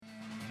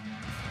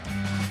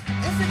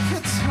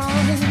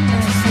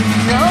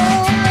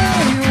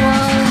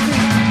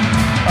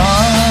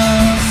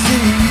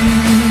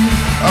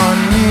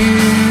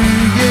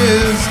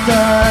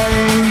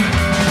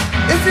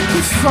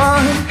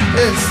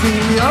It's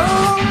the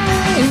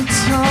only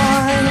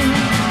time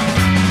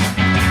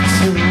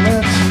to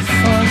let you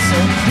find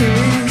some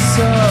peace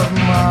of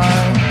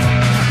mind.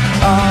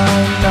 I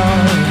know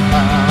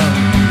how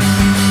you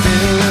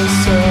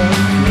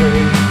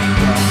disagree,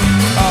 but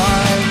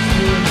I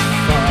could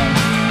find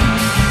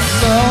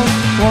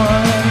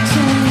someone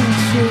to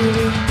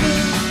treat.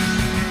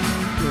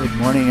 Good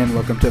morning and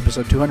welcome to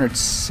episode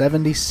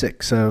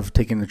 276 of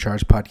Taking the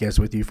Charge podcast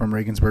with you from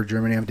Regensburg,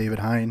 Germany. I'm David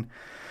Hein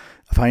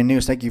of Hein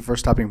News. Thank you for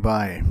stopping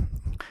by.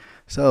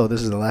 So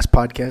this is the last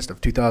podcast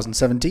of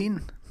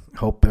 2017.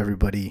 Hope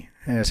everybody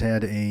has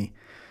had a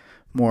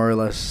more or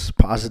less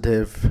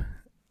positive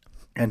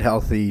and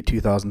healthy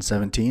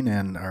 2017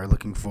 and are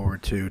looking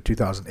forward to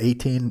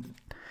 2018.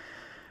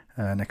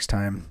 Next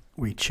time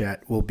we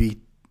chat will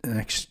be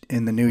next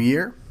in the new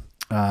year.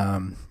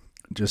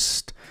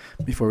 Just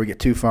before we get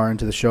too far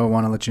into the show, I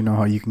want to let you know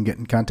how you can get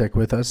in contact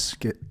with us.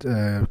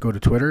 Go to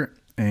Twitter,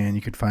 and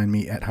you can find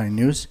me at Hein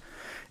News,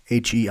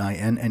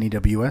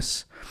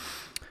 HEINNEWS.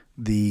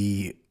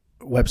 The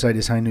website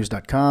is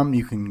heinnews.com.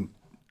 You can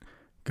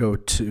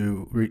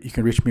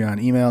reach me on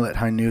email at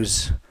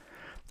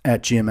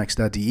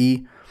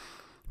heinnews@gmx.de.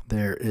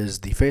 There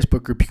is the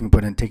Facebook group. You can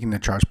put in Taking the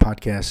Charge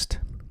Podcast,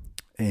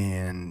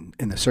 and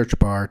in the search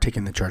bar,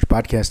 Taking the Charge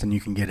Podcast, and you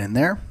can get in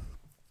there.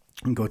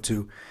 You can go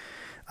to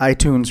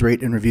iTunes,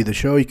 rate and review the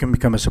show. You can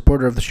become a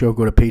supporter of the show.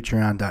 Go to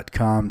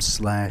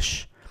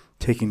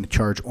patreon.com/taking the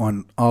charge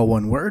on all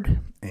one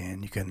word,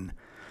 and you can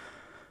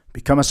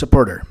become a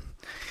supporter.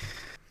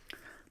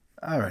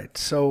 All right,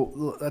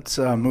 so let's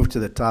move to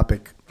the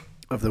topic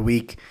of the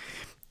week.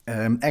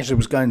 Actually, I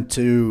was going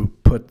to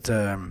put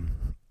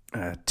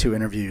two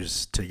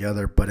interviews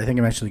together, but I think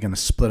I'm actually going to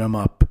split them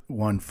up,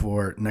 one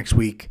for next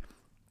week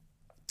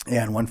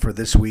and one for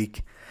this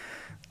week.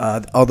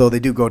 Although they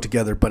do go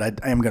together, but I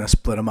am going to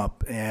split them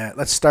up.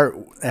 Let's start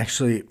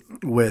actually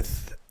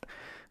with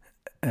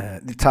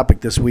the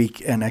topic this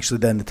week, and actually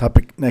then the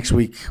topic next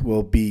week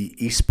will be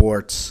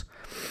esports.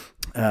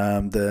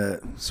 I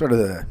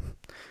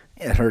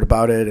heard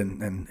about it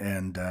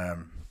and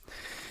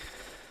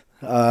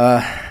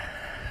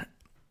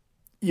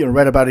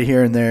read about it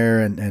here and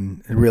there,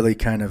 and it really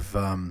kind of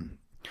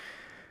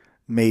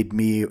made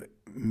me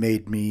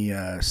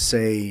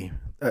say.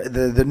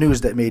 The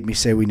news that made me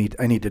say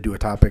I need to do a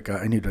topic.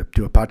 I need to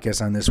do a podcast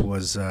on this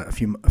was a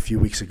few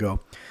weeks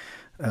ago.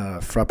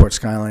 Fraport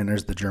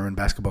Skyliners, the German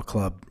basketball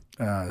club,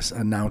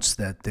 announced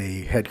that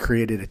they had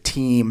created a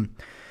team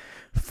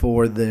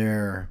for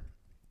their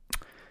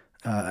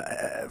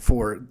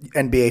for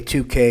NBA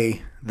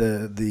 2K,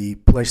 the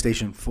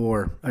PlayStation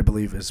 4, I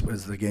believe is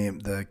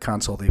the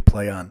console they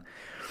play on,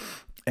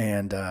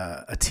 and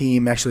a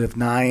team actually of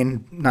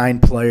nine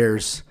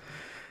players.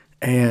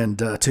 And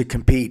to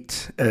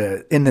compete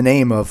in the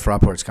name of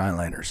Fraport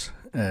Skyliners,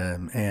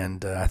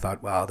 and I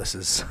thought, wow, this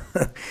is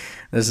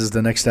this is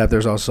the next step.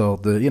 There's also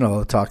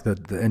the talk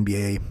that the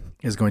NBA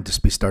is going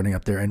to be starting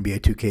up their NBA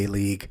 2K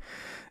league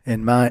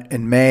in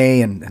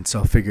May, and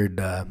so I figured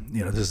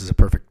this is a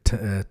perfect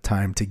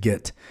time to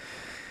get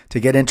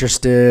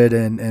interested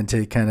and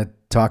to kind of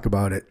talk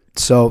about it.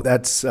 So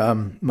that's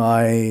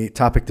my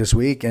topic this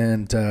week,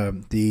 and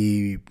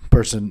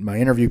my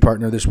interview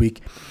partner this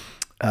week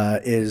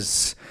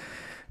is.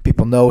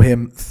 People know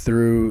him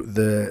through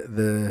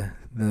the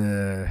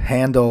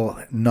handle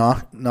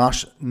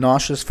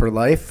Nauseous for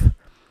Life,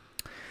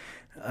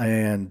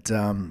 and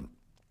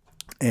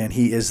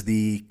he is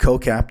the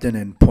co-captain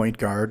and point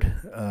guard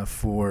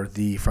for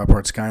the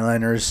Fraport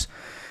Skyliners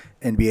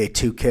NBA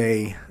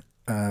 2K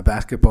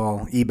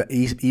basketball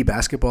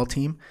basketball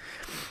team,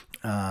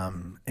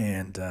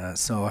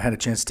 so I had a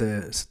chance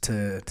to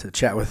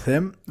chat with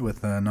him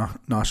with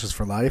Nauseous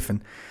for Life,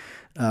 and.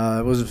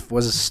 It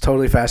was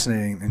totally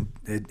fascinating,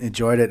 and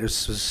enjoyed it. It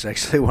was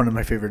actually one of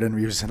my favorite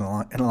interviews in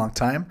a long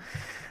time,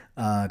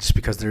 just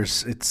because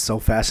it's so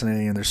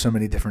fascinating, and there's so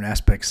many different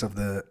aspects of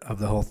the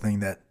whole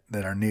thing that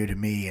are new to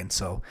me, and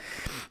so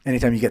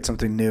anytime you get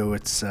something new,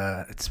 it's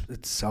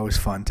always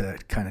fun to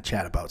kind of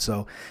chat about.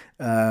 So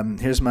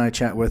here's my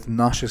chat with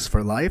Nauseous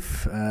for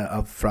Life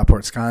of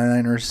Fraport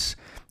Skyliners.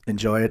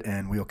 Enjoy it,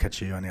 and we'll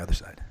catch you on the other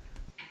side.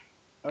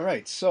 All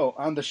right, so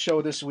on the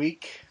show this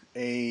week,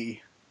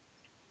 a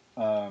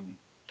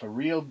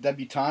real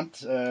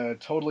debutante,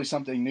 totally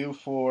something new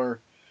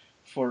for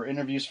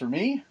interviews for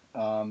me,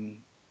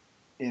 in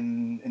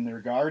the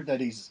regard that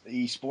he's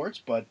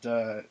esports, but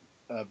a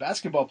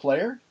basketball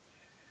player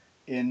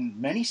in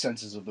many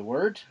senses of the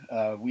word.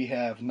 We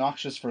have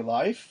Nauseous for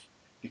Life,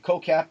 the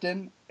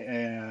co-captain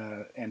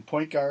and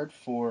point guard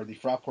for the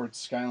Fraport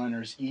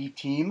Skyliners E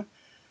team.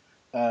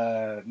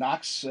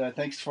 Knox,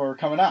 thanks for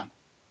coming on.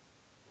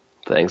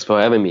 Thanks for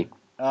having me.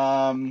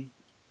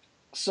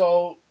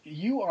 So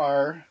you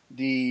are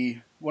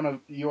one of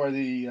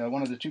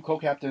the two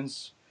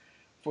co-captains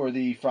for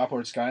the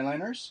Fraport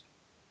Skyliners,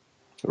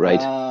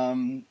 right?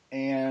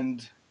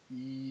 And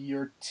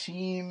your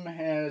team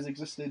has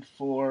existed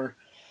for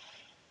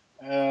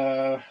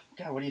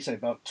what do you say,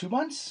 about 2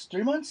 months,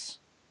 3 months,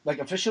 like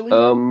officially?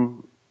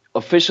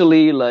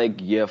 Officially, like,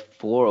 yeah,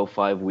 4 or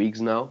 5 weeks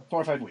now.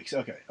 4 or 5 weeks.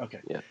 Okay. Okay.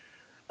 Yeah.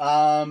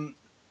 Um,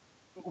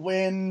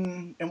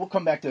 and we'll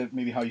come back to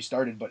maybe how you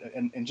started, but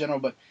in general,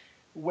 but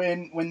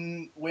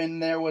when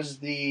there was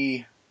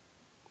the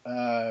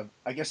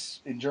I guess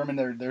in German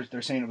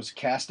they're saying it was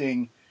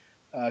casting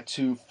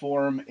to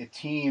form a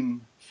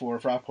team for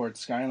Fraport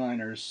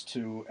Skyliners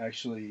to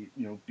actually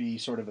be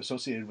sort of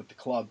associated with the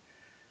club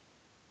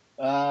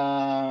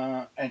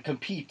and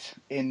compete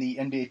in the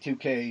NBA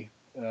 2K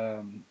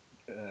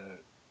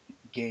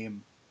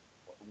game.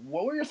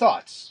 What were your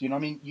thoughts? I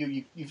mean,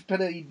 you've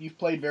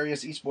played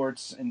various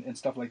esports and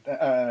stuff like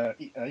that.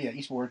 Yeah,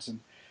 esports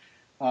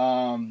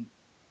um,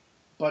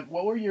 but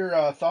what were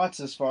your thoughts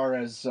as far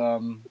as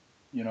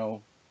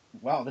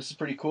wow, this is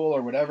pretty cool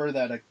or whatever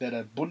that a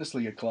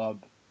Bundesliga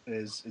club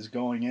is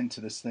going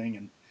into this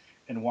thing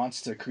and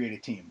wants to create a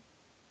team.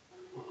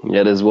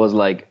 Yeah, this was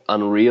like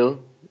unreal.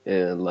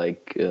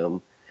 Like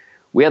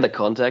we had a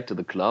contact to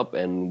the club,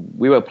 and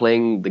we were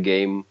playing the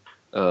game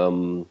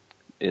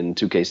in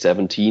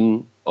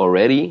 2K17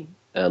 already,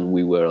 and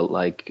we were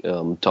like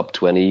top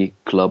 20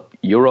 club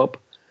Europe,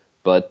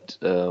 but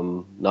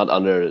not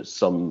under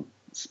some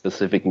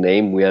specific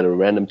name. We had a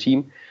random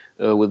team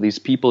with these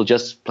people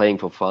just playing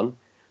for fun,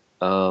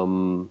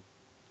 and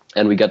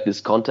we got this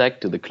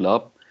contact to the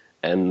club,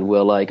 and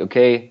we're like,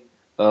 okay.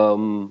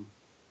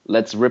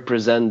 Let's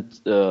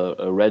represent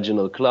a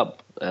regional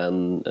club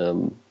and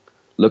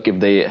look if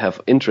they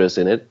have interest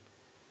in it.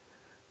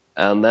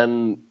 And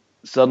then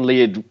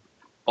suddenly it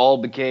all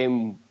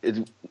became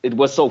it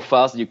was so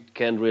fast you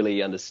can't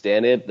really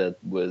understand it. That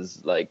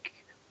was like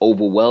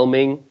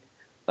overwhelming.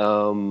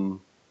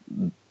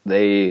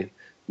 They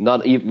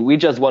not even we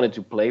just wanted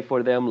to play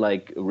for them,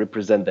 like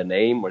represent the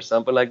name or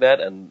something like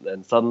that,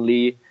 and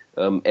suddenly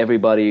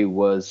everybody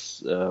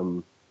was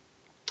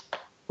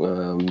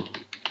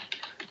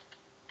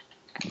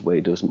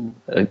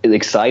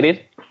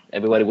excited.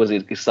 Everybody was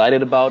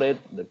excited about it.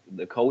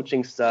 The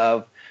coaching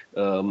staff,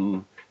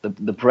 the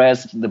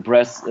press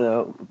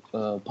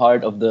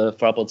part of the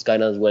Fraport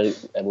Skyliners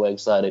were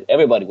excited.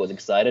 Everybody was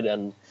excited,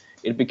 and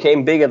it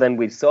became bigger than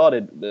we thought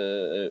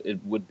it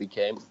would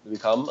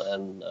become.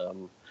 And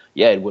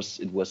yeah, it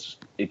was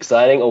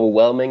exciting,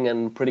 overwhelming,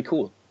 and pretty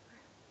cool.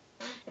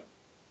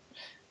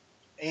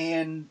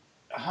 And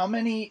how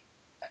many?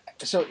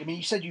 So I mean,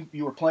 you said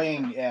you were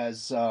playing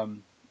as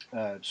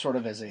sort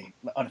of as a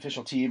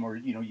unofficial team, or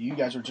you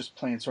guys are just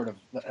playing sort of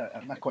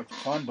not quite for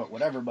fun, but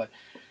whatever. But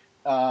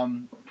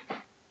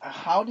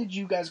how did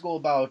you guys go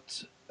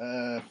about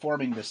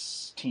forming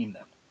this team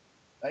then?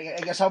 I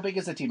guess how big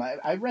is the team?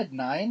 I read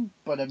 9,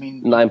 but I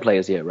mean 9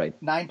 players, yeah, right.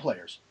 9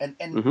 players, and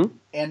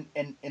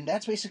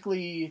that's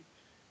basically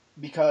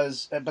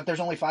because, but there's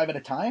only 5 at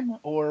a time,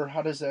 or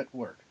how does that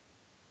work?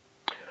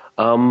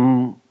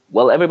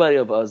 Well, everybody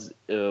of us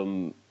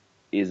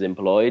is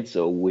employed,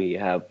 so we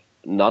have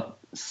not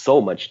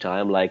so much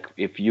time. Like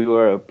if you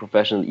are a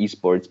professional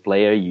esports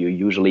player, you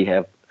usually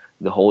have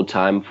the whole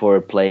time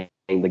for playing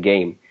the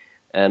game,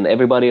 and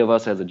everybody of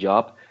us has a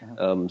job.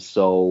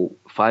 So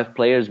 5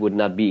 players would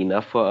not be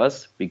enough for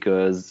us,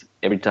 because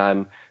every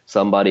time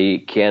somebody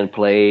can't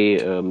play,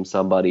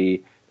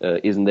 somebody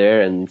isn't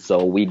there, and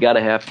so we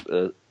gotta have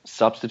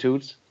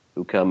substitutes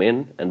who come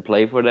in and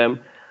play for them.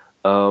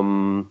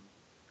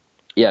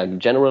 Yeah,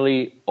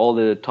 generally all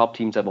the top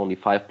teams have only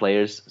 5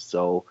 players,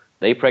 so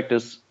they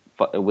practice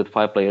with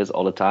 5 players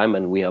all the time,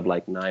 and we have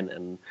like 9.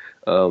 And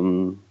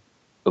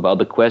about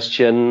the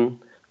question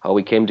how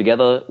we came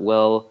together,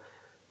 well,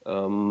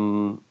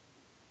 some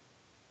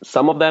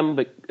of them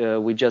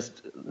we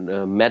just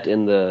met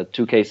in the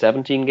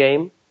 2K17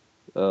 game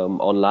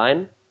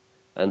online,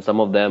 and some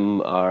of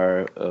them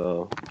are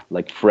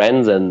like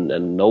friends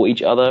and know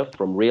each other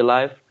from real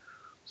life.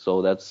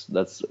 So that's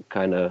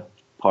kind of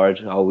part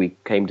how we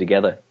came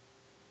together.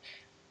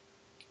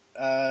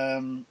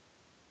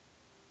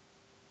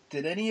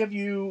 Did any of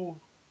you?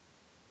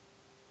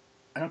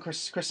 I know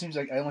Chris seems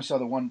like I only saw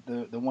the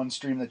one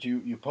stream that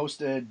you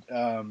posted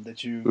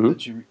that you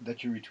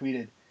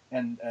retweeted.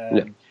 And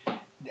Yeah.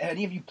 Did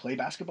any of you play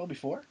basketball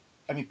before?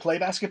 I mean, play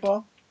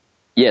basketball?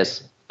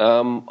 Yes.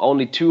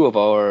 Only 2 of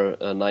our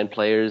 9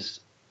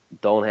 players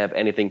don't have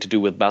anything to do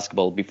with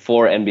basketball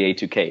before NBA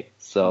 2K.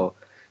 So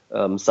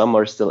some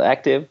are still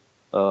active,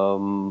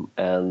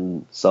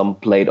 and some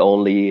played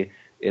only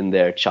in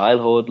their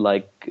childhood,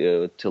 like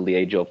till the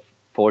age of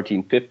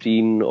 14,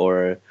 15,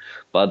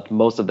 but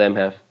most of them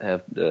have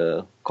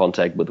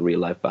contact with real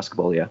life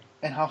basketball. Yeah.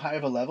 And how high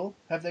of a level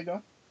have they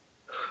gone?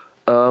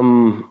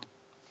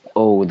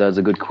 Oh, that's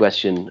a good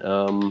question.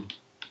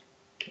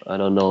 I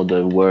don't know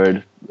the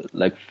word,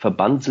 like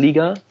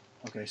Verbandsliga.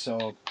 Okay,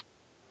 so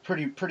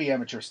pretty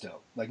amateur still,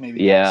 like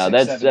maybe. Yeah,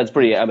 6, 7, that's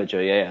pretty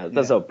amateur. Yeah,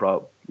 that's no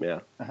problem. Yeah.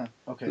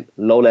 Okay.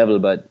 Low level,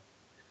 but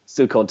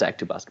still contact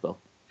to basketball.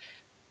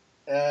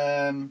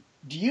 Do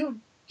you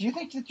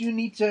think that you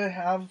need to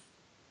have?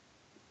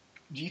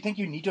 Do you think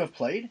you need to have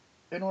played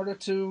in order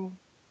to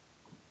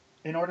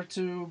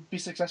be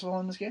successful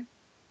in this game?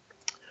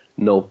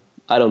 No,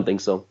 I don't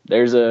think so.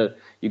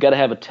 You got to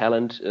have a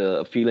talent,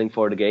 a feeling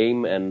for the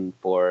game, and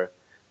for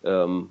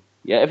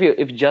if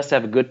you just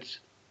have a good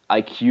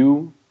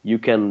IQ, you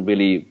can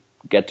really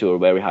get to a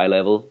very high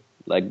level.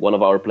 Like one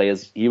of our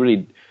players, he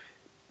really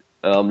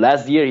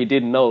last year he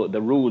didn't know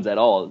the rules at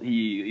all.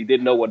 He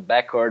didn't know what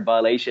backcourt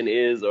violation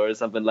is or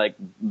something like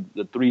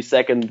the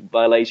 3-second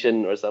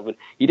violation or something.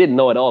 He didn't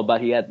know at all,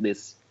 but he had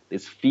this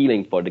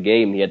feeling for the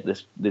game. He had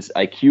this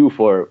IQ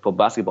for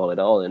basketball at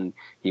all, and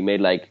he made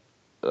like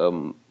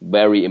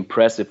very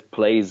impressive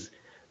plays,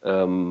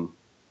 and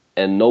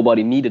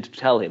nobody needed to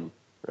tell him,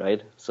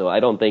 right? So I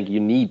don't think you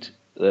need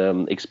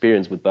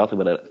experience with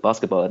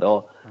basketball at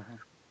all.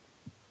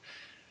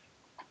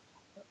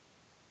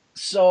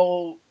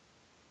 So,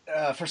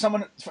 for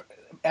someone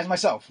as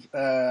myself,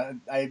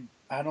 I've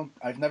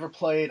never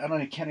played.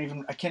 I can't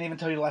even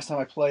tell you the last time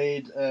I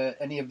played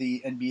any of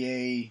the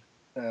NBA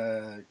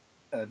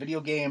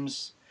video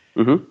games.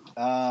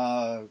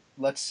 Mm-hmm.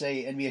 Let's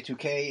say NBA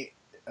 2K,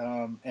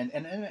 and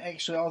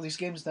actually all these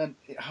games. Then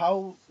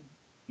how,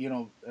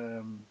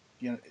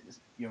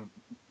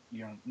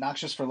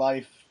 Noxious for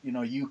Life.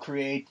 You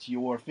create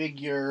your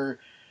figure.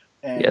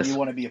 And yes. You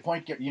want to be a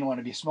point guard. You don't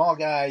want to be a small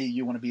guy.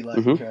 You want to be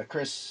like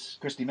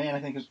Christy Mann. I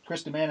think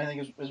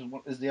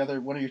is the other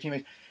one of your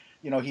teammates.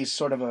 He's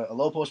sort of a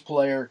low post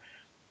player.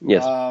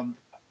 Yes.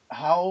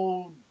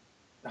 How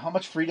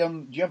much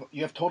freedom do you have?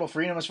 You have total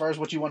freedom as far as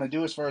what you want to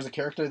do, as far as the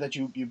character that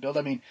you build.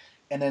 I mean,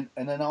 and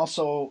then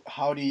also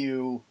how do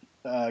you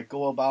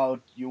go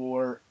about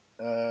your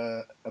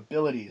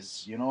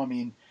abilities? I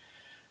mean,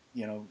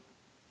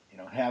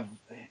 have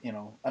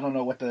I don't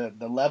know what the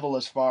level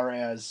as far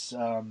as.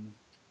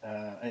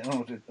 I don't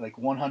know if like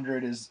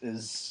 100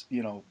 is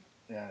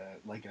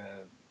like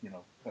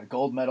a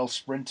gold medal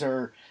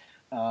sprinter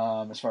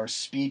as far as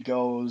speed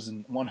goes,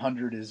 and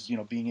 100 is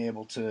being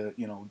able to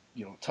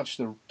touch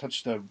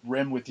the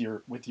rim with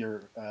your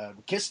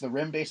kiss the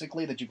rim,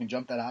 basically, that you can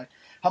jump that high.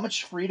 How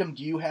much freedom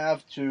do you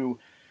have to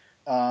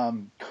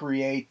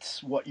create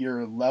what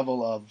your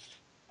level of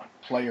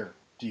player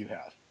do you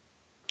have?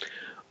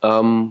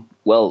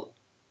 Well,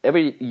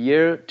 every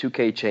year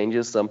 2K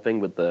changes something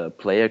with the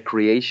player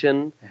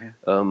creation.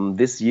 Mm-hmm.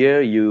 This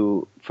year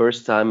you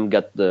first time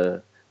got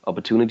the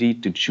opportunity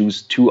to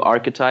choose 2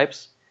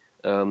 archetypes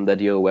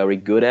that you're very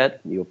good at.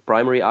 Your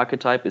primary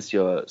archetype is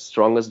your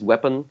strongest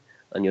weapon,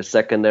 and your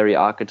secondary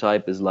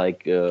archetype is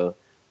like the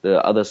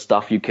other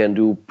stuff you can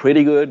do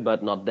pretty good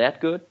but not that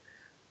good.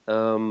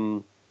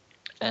 And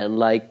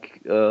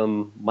like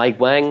Mike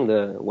Wang,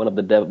 one of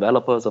the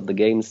developers of the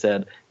game,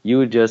 said,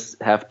 you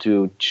just have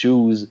to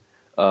choose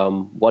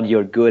what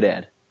you're good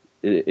at.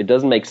 It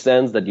doesn't make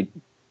sense that you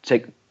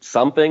take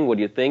something what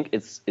you think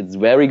it's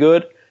very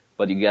good,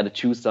 but you got to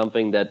choose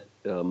something that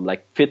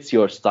like fits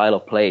your style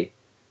of play.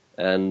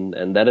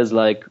 And that is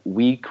like,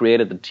 we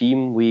created the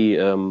team. We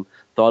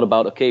thought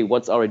about, okay,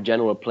 what's our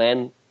general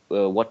plan?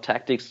 What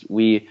tactics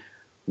we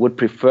would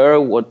prefer?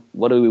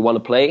 What do we want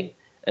to play?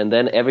 And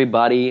then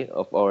everybody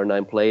of our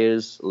 9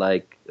 players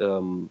like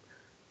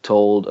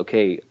told,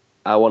 okay,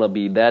 I want to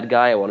be that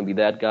guy, I want to be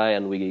that guy,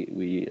 and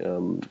we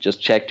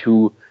just checked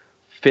who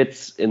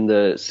fits in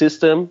the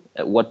system,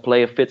 what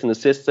player fits in the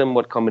system,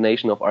 what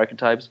combination of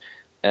archetypes,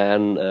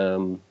 and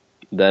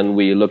then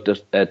we looked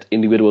at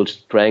individual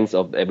strengths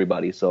of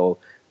everybody. So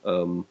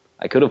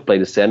I could have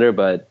played the center,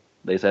 but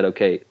they said,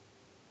 okay,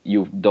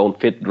 you don't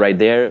fit right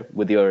there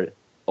with your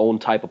own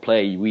type of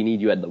play. We need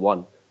you at the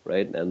 1,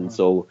 right? And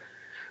so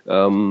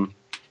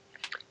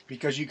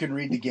because you can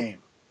read the game.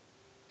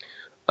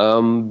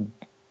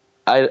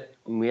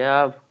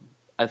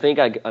 I think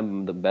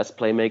I'm the best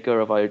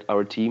playmaker of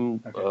our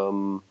team.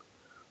 Okay.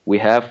 We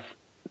have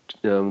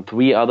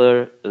 3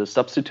 other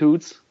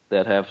substitutes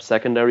that have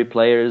secondary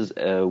players.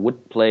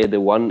 Would play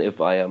the 1 if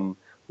I am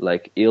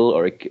like ill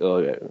or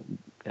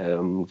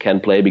can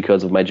play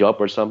because of my job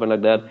or something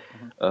like that.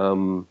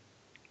 Mm-hmm.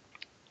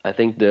 I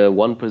think the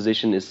 1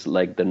 position is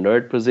like the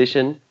nerd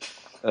position,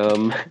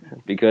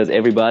 because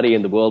everybody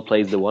in the world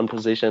plays the 1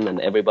 position, and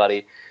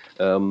everybody.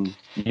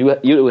 You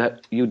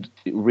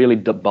really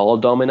ball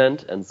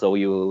dominant, and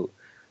so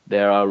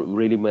there are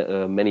really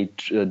many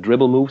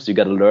dribble moves you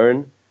got to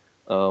learn,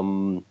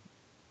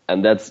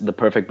 and that's the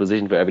perfect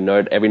position for every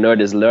nerd. Every nerd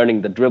is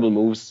learning the dribble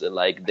moves,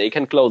 like they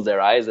can close their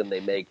eyes and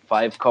they make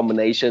 5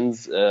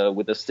 combinations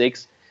with the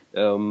sticks,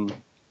 and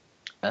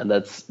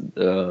that's.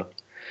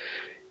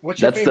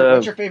 What's your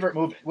favorite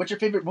move? What's your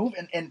favorite move?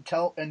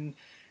 And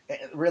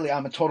really,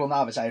 I'm a total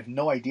novice. I have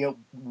no idea.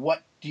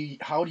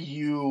 How do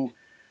you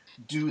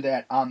do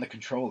that on the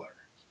controller?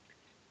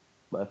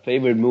 My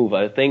favorite move.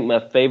 I think my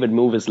favorite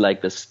move is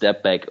like the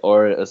step back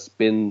or a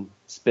spin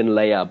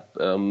layup.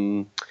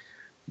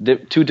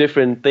 2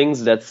 different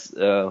things that's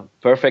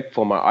perfect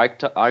for my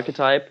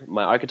archetype.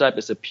 My archetype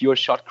is a pure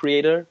shot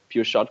creator.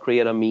 Pure shot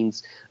creator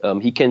means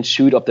he can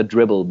shoot up the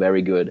dribble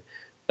very good.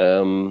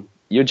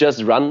 You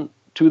just run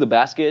to the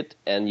basket,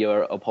 and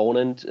your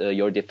opponent,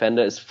 your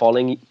defender, is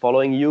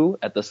following you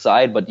at the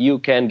side, but you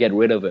can't get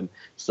rid of him.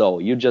 So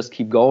you just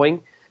keep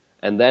going.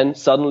 And then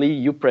suddenly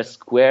you press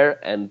square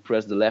and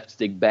press the left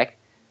stick back,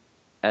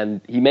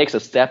 and he makes a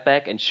step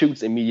back and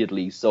shoots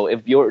immediately. So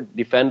if your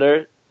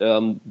defender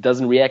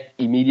doesn't react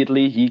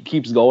immediately, he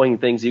keeps going,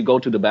 thinks you go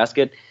to the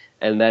basket,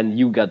 and then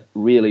you got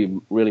really,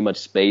 really much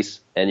space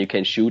and you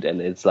can shoot,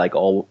 and it's like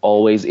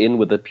always in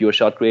with the pure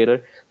shot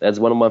creator. That's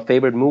one of my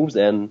favorite moves.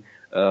 And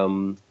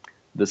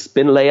the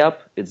spin layup,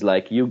 it's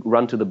like you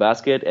run to the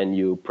basket and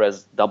you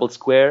press double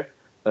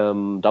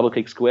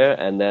click square,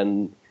 and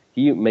then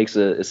he makes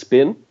a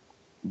spin,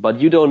 but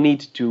you don't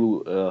need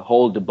to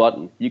hold the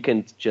button. You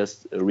can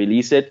just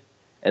release it,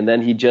 and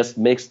then he just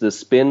makes the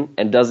spin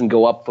and doesn't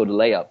go up for the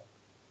layup.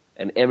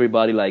 And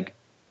everybody like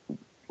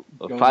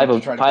five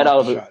out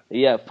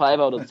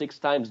of 6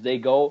 times they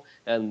go,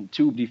 and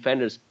 2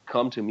 defenders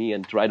come to me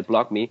and try to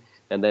block me,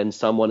 and then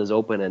someone is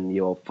open, and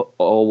you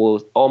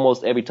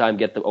almost every time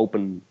get the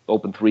open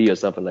 3 or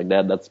something like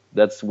that.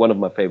 That's one of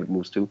my favorite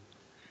moves too.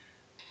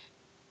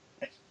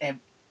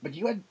 But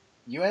you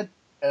had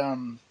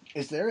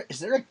is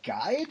there a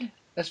guide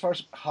as far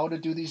as how to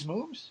do these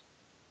moves?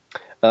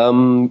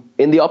 In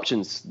the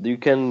options, you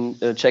can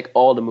check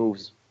all the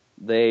moves.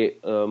 They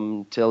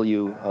tell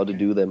you how to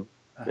do them.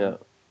 Yeah.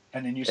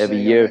 And then you every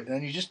year. And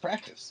then you just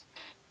practice.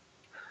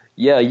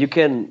 Yeah, you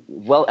can.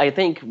 Well, I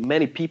think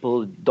many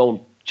people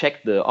don't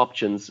check the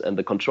options and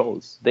the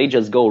controls. They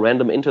just go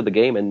random into the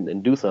game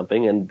and do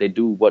something, and they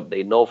do what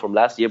they know from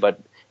last year. But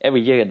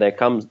every year there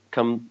come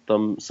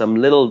some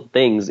little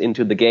things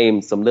into the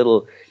game, some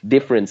little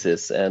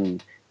differences,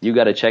 and you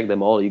got to check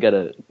them all. You got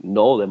to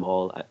know them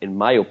all, in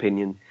my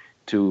opinion,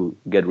 to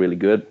get really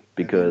good.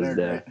 Because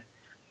nerd, right?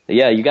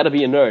 Yeah, you got to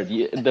be a nerd.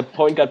 The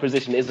point guard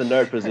position is a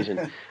nerd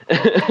position.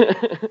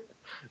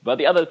 But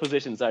the other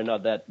positions are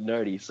not that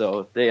nerdy,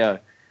 so they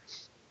are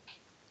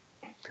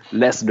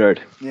less nerd.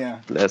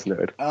 Yeah. Less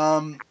nerd.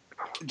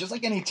 Just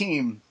like any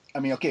team, I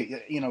mean,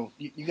 okay,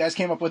 you guys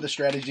came up with a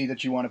strategy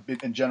that you want to,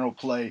 in general,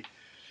 play.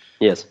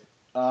 Yes.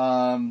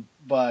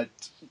 But,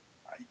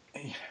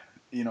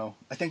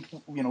 I think,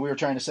 we were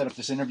trying to set up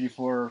this interview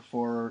for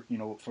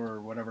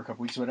whatever, a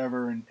couple weeks,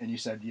 whatever, and you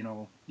said,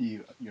 you're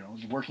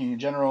working in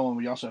general, and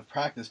we also have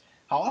practice.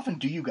 How often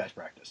do you guys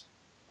practice?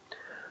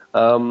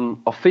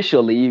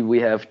 Officially, we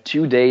have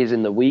 2 days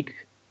in the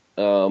week,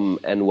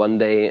 and 1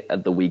 day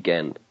at the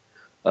weekend.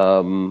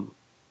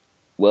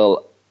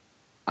 Well,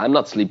 I'm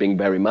not sleeping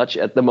very much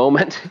at the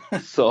moment,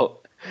 so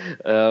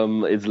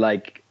it's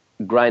like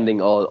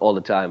grinding all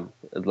the time.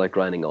 It's like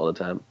grinding all the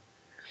time.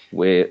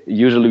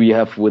 We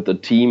have with the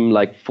team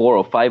like 4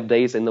 or 5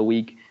 days in the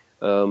week,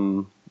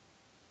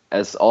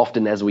 as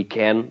often as we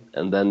can,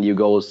 and then you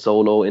go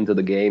solo into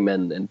the game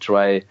and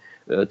try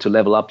to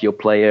level up your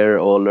player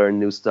or learn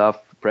new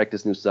stuff,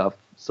 practice new stuff.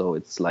 So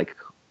it's like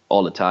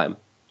all the time.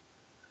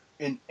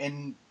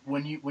 And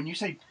when you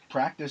say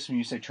practice, when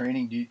you say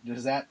training,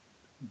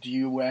 do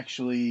you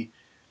actually,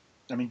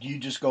 I mean, do you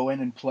just go in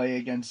and play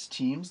against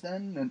teams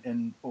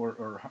then,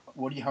 or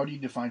how do you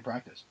define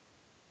practice?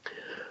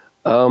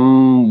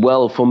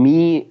 Well, for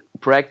me,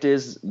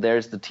 practice,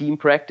 there's the team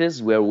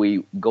practice where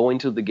we go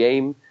into the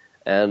game,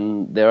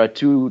 and there are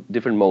 2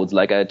 different modes.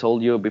 Like I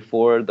told you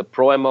before, the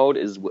Pro Am mode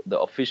is the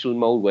official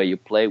mode where you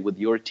play with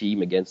your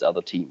team against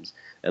other teams.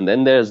 And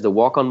then there's the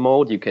walk-on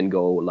mode. You can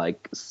go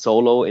like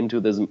solo into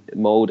this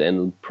mode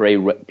and play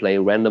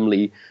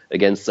randomly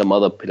against some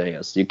other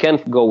players. You can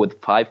go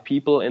with 5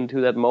 people into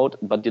that mode,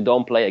 but you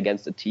don't play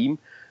against a team.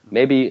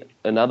 Maybe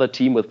another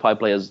team with 5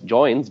 players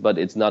joins, but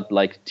it's not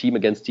like team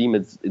against team.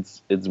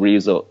 It's really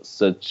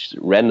such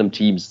random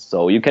teams.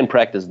 So you can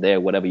practice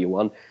there whatever you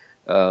want.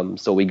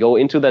 So we go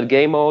into that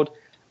game mode,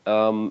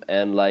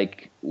 and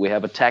like we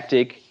have a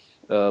tactic,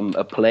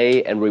 a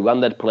play, and we run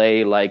that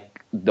play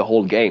like the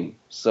whole game.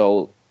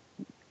 So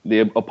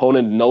the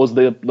opponent knows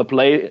the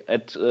play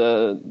at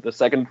the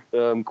second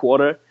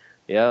quarter,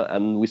 yeah,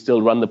 and we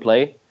still run the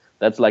play.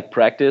 That's like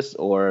practice,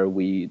 or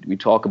we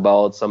talk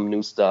about some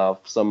new stuff,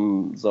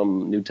 some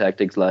new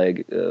tactics,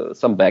 like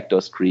some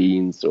backdoor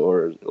screens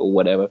or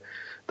whatever.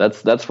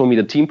 That's for me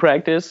the team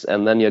practice,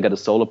 and then you got a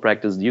solo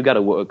practice. You got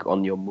to work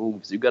on your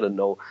moves. You got to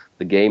know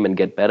the game and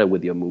get better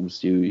with your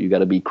moves. You got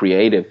to be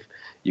creative.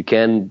 You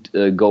can't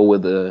go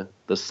with the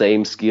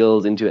same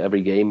skills into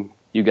every game.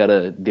 You got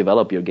to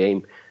develop your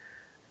game,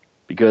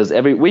 because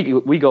every week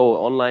we go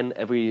online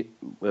every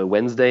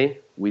Wednesday.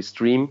 We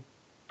stream,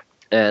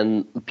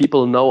 and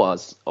people know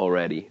us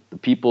already. The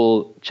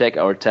people check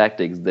our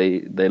tactics.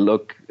 They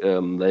look.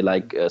 They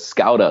like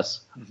scout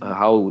us.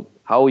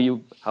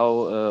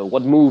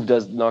 What move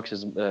does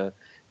Noxious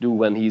do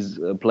when he's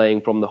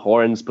playing from the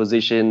horns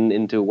position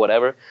into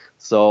whatever?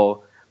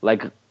 So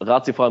like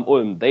Ratiofarm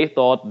Ulm, they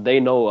thought they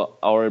know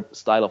our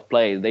style of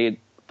play. They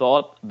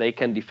thought they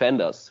can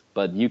defend us,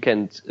 but you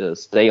can't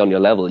stay on your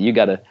level. You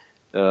gotta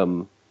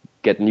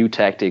get new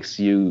tactics.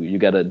 You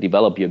gotta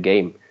develop your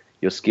game,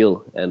 your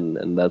skill,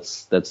 and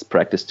that's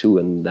practice too.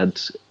 And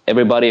that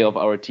everybody of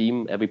our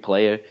team, every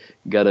player,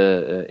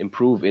 gotta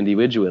improve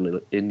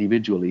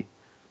individually.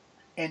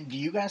 And do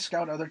you guys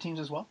scout other teams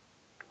as well?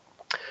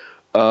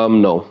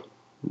 No,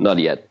 not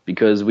yet,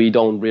 because we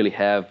don't really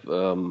have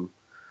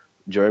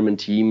German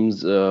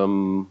teams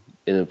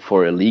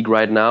for a league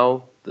right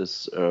now.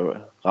 this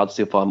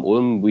Ratiofarm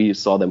Ulm. We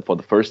saw them for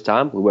the first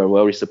time. We were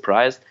very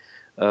surprised.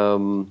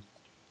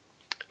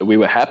 We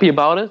were happy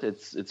about it.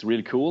 It's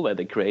really cool that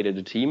they created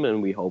a team,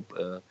 and we hope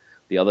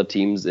the other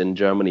teams in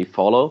Germany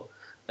follow,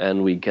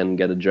 and we can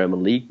get a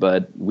German league.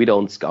 But we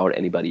don't scout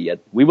anybody yet.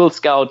 We will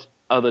scout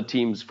other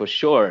teams for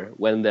sure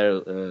when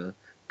it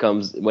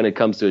comes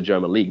to a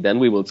German league. Then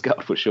we will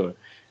scout for sure.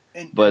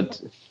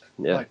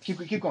 Yeah.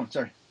 Keep going.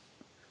 Sorry.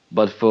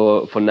 But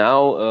for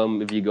now,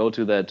 if you go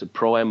to that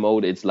Pro-Am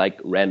mode, it's like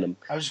random.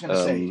 I was just going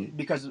to say,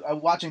 because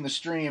watching the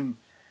stream,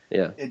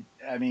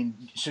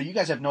 so you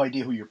guys have no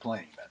idea who you're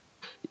playing then?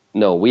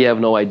 No, we have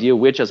no idea.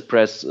 We just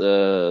press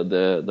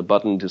the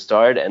button to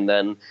start, and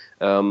then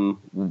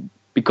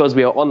because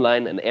we are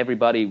online and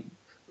everybody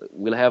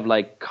will have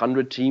like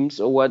 100 teams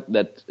or what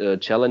that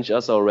challenge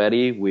us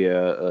already. We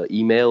are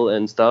email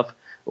and stuff,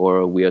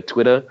 or we are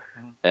Twitter.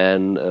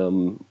 And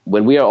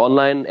when we are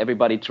online,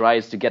 everybody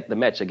tries to get the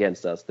match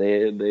against us.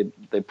 They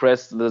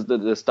press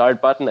the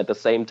start button at the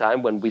same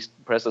time when we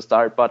press the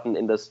start button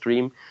in the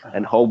stream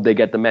and hope they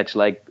get the match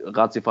like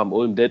Ratiofarm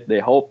Ulm did.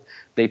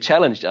 They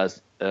challenged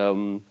us.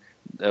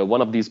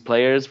 One of these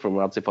players from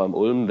Ratiofarm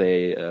Ulm,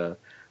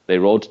 they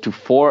wrote to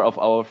 4 of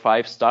our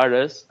 5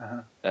 starters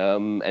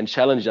and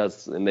challenged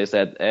us. And they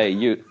said,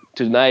 "Hey,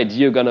 tonight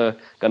you're gonna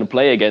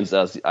play against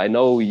us. I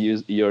know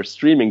you're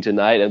streaming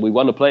tonight, and we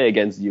want to play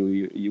against you.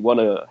 You want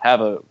to have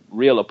a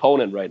real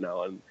opponent right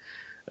now."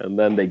 And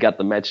then they got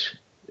the match.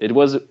 It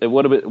was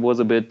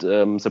a bit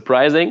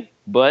surprising,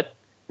 but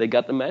they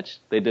got the match.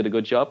 They did a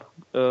good job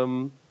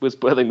with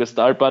pressing the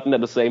start button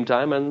at the same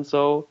time, and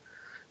so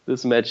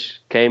this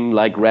match came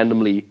like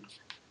randomly.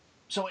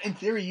 So in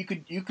theory,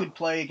 you could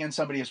play against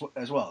somebody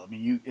as well. I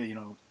mean,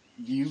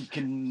 you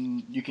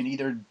can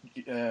either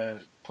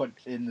put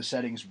in the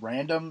settings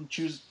random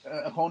choose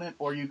opponent,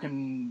 or you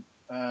can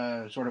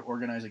sort of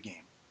organize a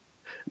game.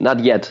 Not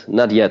yet,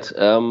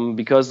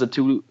 because the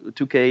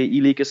 2K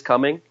E-League is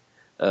coming.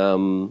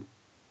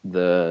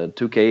 The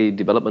 2K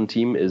development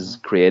team is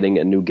creating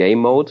a new game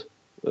mode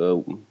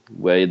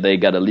where they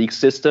got a league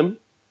system.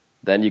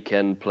 Then you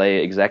can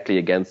play exactly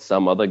against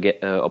some other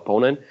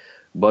opponent.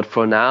 But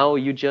for now,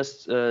 you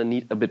just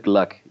need a bit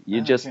luck. You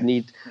just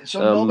need.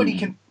 So nobody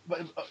can.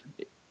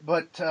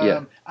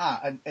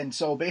 And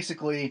so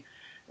basically,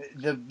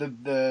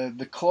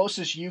 the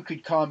closest you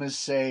could come is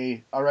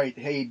say, all right,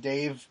 hey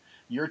Dave,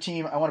 your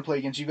team, I want to play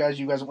against you guys.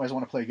 You guys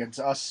want to play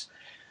against us.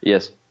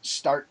 Yes.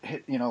 Start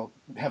hit.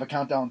 Have a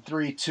countdown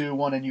 3, 2,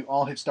 1, and you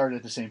all hit start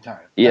at the same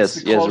time. That's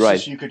the closest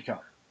right. You could come.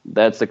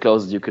 That's the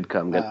closest you could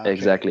come.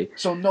 Exactly.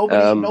 So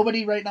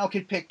nobody right now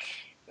could pick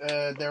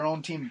their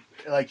own team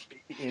like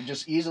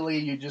just easily.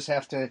 You just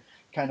have to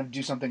kind of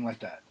do something like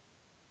that.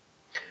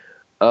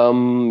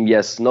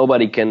 Yes,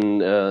 nobody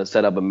can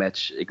set up a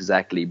match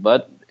exactly,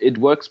 but it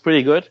works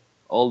pretty good.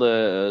 All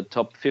the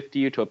top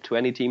 50, top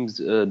 20 teams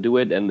do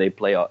it, and they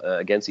play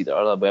against each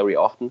other very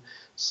often.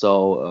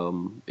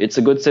 So it's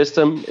a good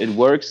system. It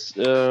works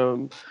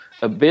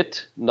a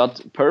bit, not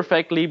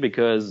perfectly,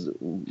 because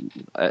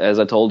as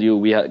I told you,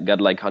 we got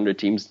like 100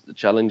 teams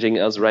challenging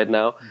us right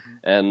now,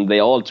 and they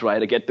all try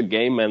to get the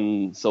game,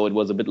 and so it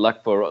was a bit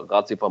luck for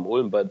Ratiofarm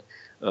Ulm. But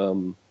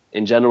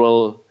in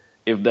general,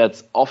 if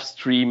that's off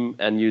stream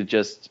and you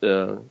just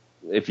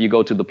if you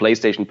go to the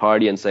PlayStation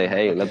party and say,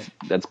 hey,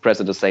 let's press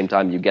at the same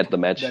time, you get the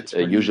match. That's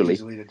usually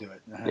easily to do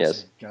it.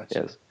 Yes.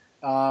 Gotcha.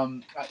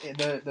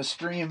 Yes. The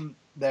stream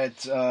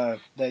that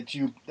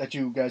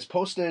you guys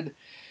posted,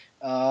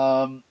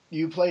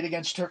 you played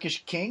against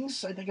Turkish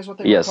Kings, I think is what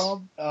they were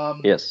called.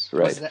 Yes,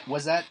 right.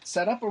 Was that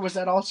set up, or was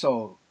that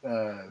also?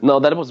 No,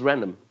 that was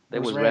random.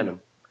 That was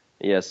random.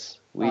 Yes.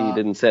 We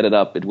didn't set it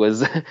up. It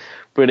was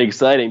pretty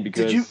exciting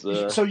because.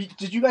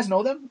 Did you guys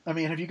know them? I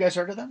mean, have you guys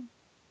heard of them?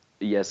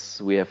 Yes,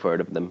 we have heard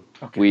of them.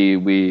 Okay.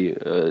 We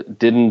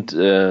didn't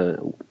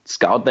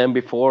scout them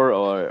before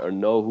or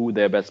know who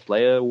their best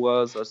player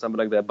was or something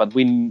like that. But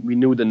we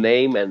knew the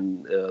name,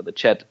 and the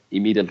chat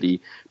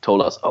immediately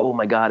told us, "Oh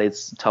my God,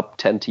 it's top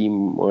 10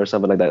 team or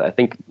something like that." I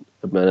think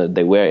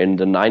they were in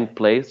the ninth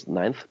place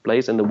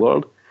in the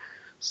world.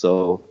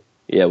 So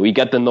yeah, we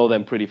got to know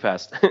them pretty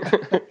fast.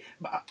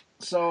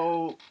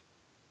 So,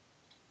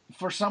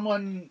 for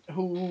someone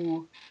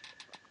who,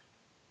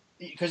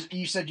 because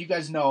you said you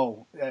guys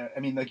know, I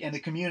mean, like, and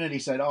the community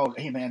said, "Oh,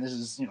 hey man, this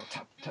is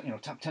top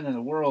 10 in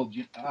the world."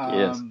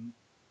 Yes.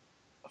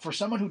 For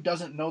someone who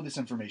doesn't know this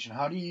information,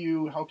 how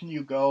can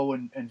you go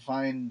and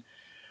find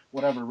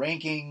whatever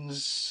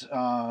rankings?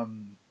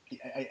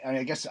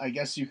 I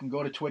guess you can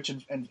go to Twitch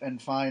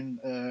and find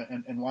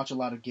and watch a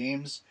lot of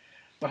games,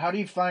 but how do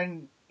you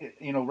find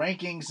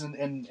rankings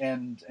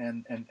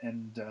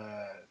and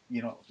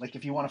like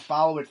if you want to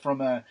follow it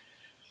from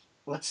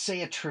let's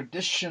say a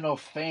traditional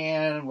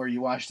fan where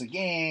you watch the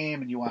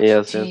game and you watch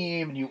the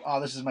team and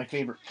this is my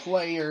favorite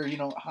player,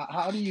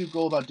 how do you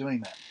go about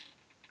doing that?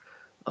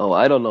 Oh,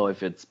 I don't know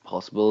if it's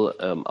possible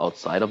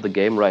outside of the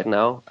game right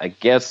now. I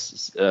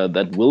guess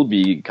that will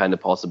be kind of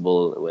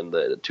possible when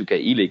the 2K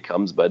E-League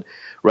comes. But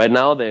right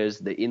now, there's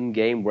the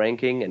in-game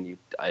ranking, and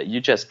you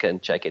just can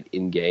check it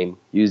in-game.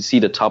 You see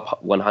the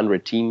top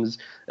 100 teams,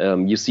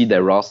 you see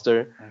their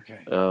roster, Okay.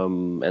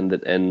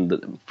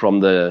 From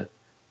the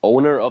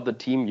owner of the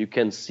team, you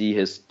can see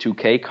his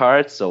 2K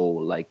card. So,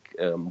 like,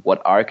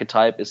 what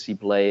archetype is he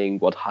playing?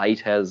 What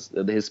height has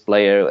his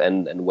player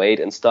and weight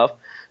and stuff.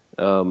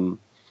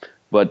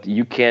 But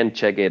you can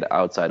check it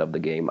outside of the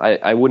game.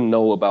 I wouldn't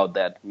know about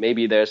that.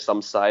 Maybe there's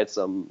some sites,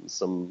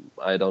 some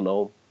I don't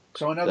know.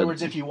 So in other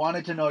words, if you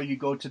wanted to know, you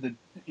go to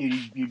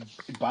you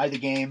buy the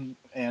game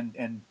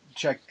and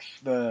check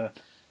the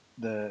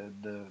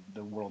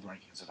world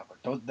rankings and stuff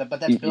like that.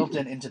 But that's built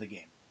into the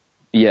game.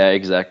 Yeah,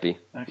 exactly.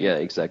 Okay. Yeah,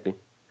 exactly.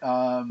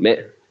 Um,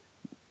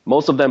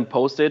 Most of them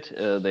post it.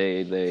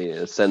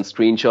 They send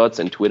screenshots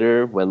and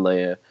Twitter when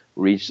they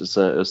reach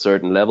a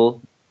certain level,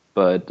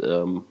 but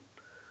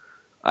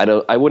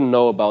I wouldn't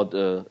know about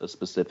a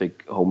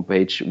specific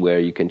homepage where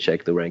you can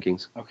check the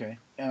rankings. okay.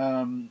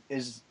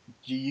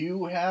 Do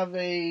you have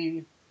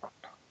a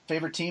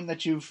favorite team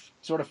that you've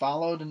sort of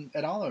followed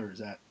at all, or is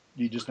that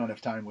you just don't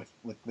have time with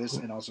this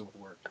and also with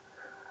work?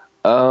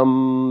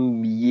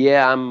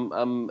 Yeah,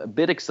 I'm a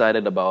bit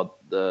excited about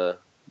the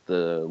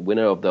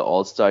winner of the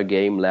All-Star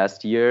game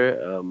last year.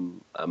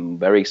 I'm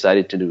very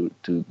excited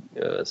to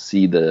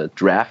see the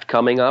draft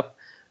coming up.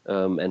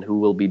 And who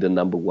will be the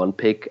number one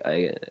pick?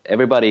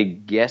 Everybody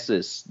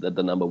guesses that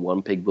the number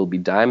one pick will be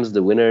Dimes,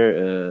 the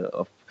winner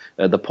of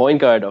the point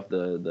guard of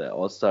the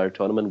All-Star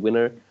tournament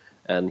winner,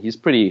 and he's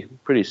pretty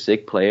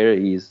sick player.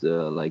 He's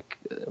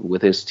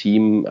with his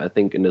team, I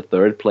think in the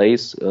third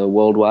place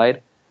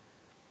worldwide.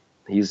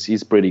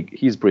 He's pretty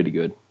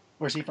good.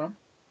 Where's he from?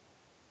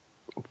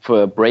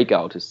 For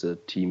Breakout is the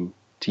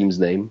team's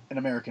name. An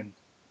American.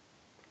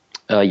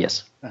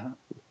 Yes.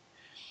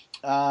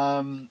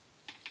 Uh-huh.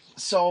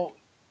 So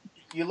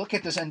you look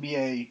at this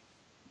NBA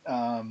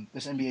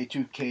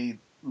 2K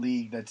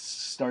league that's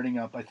starting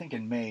up, I think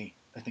in May.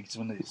 I think it's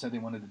when they said they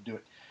wanted to do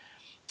it.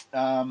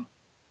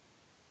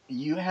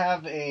 You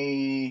have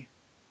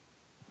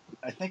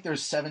I think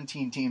there's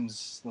 17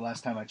 teams the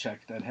last time I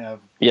checked that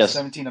have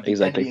 17 of the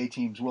exactly. NBA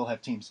teams will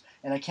have teams,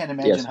 and I can't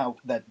imagine how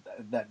that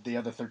the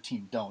other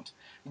 13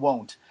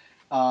 won't.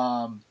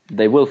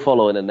 They will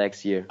follow in the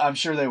next year. I'm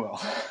sure they will.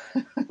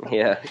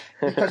 Yeah.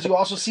 Because you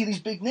also see these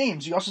big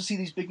names.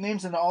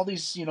 And all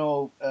these,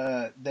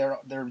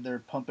 they're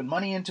pumping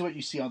money into it.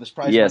 You see all this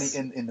prize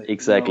money in the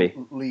exactly.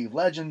 League of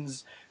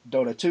Legends,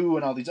 Dota 2,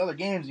 and all these other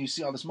games. And you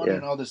see all this money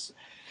and all this.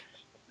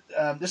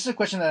 This is a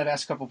question that I've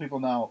asked a couple of people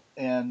now,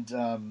 and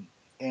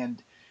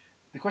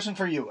the question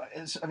for you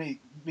is,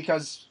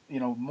 because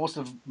most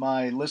of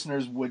my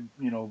listeners would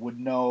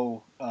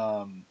know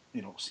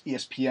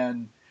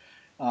ESPN.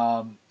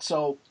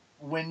 So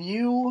when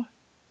you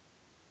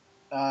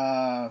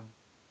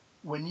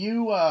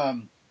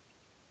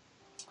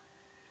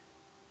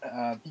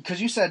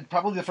because you said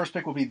probably the first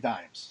pick will be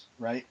Dimes,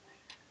 right?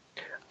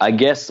 I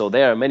guess so.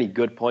 There are many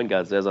good point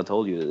guards, as I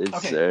told you.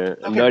 It's a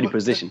nerdy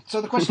position. So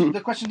the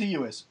question to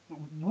you is,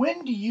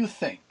 when do you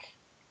think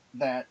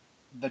that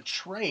the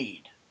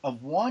trade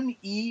of one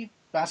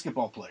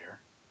basketball player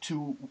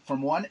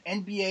from one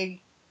NBA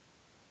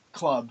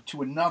club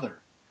to another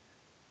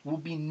will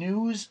be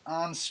news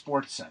on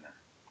SportsCenter?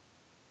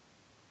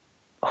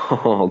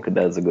 Oh,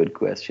 that's a good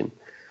question.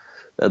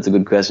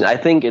 I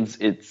think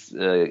it's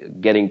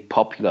getting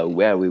popular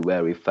very,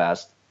 very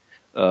fast.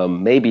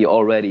 Maybe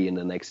already in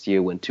the next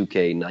year when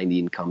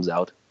 2K19 comes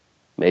out.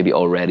 Maybe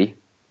already.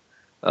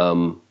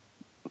 I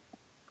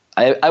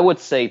would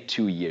say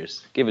 2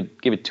 years. Give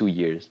it 2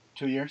 years.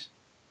 2 years?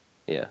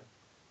 Yeah.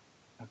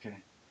 Okay.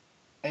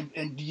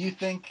 And do you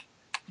think,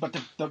 but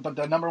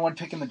the number one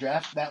pick in the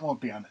draft, that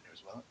won't be on the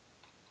news, will it?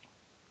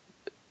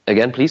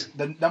 Again, please.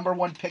 The number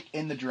one pick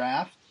in the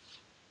draft,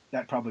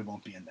 that probably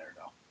won't be in there,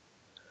 though.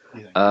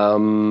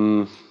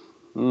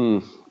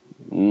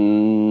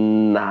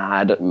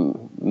 Nah,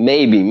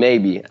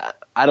 maybe.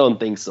 I don't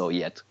think so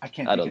yet. I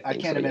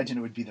can't imagine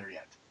it would be there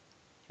yet.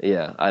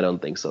 Yeah, I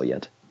don't think so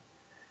yet.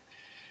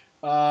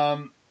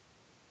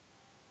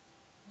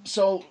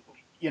 So,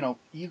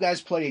 you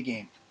guys play a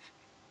game.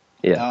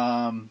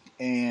 Yeah.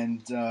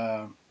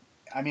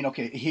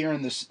 Okay, here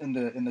in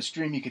the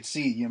stream you could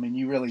see.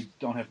 You really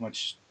don't have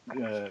much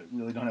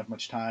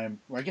time.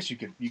 Or I guess you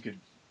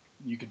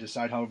could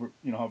decide however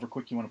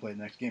quick you want to play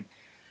the next game.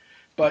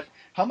 But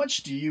how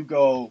much do you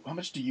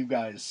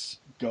guys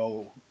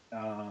go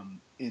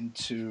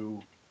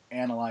into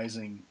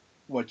analyzing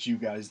what you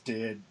guys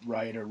did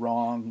right or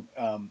wrong?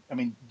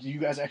 Do you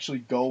guys actually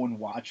go and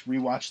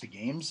rewatch the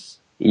games?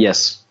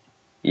 Yes.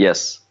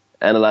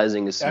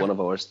 Analyzing is one of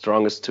our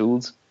strongest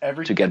tools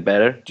to get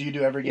better. Do you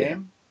do every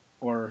game,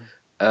 or?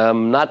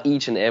 Not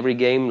each and every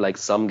game. Like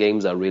some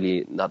games are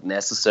really not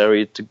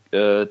necessary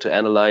to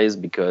analyze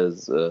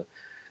because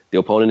the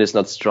opponent is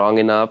not strong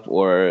enough,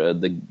 or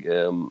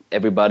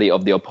everybody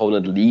of the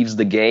opponent leaves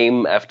the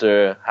game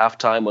after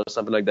halftime or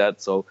something like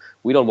that. So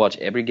we don't watch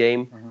every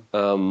game,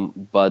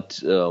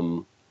 but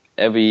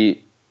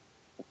every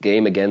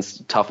game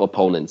against tough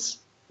opponents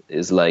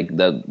is like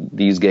that.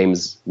 These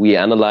games we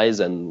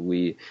analyze and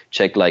we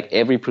check like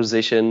every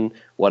position,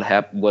 what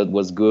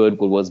was good,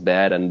 what was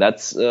bad, and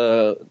that's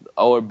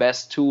our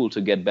best tool to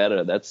get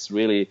better. That's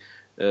really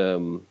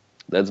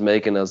that's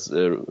making us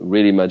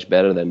really much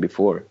better than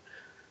before.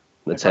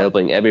 That's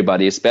helping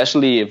everybody,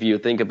 especially if you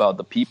think about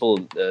the people,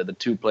 the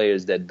two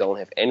players that don't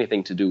have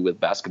anything to do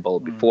with basketball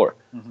before.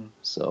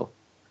 So,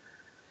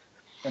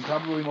 and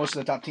probably most of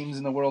the top teams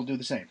in the world do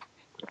the same.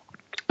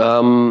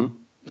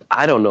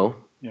 I don't know.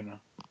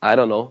 I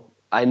don't know.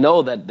 I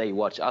know that they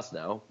watch us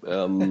now.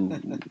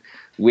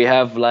 We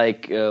have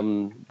like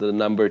the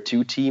number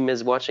 2 team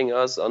is watching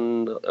us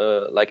on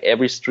like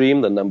every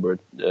stream. The number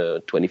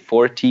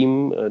 24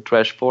 team,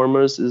 Trash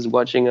Formers, is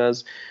watching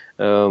us.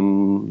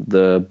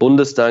 The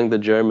Bundesbank, the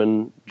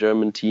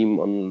German team,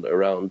 on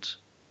around,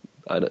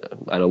 I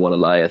don't want to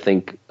lie, I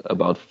think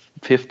about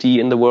 50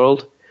 in the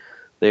world,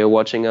 they are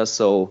watching us.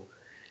 So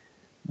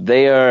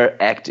they are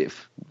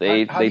active.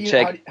 They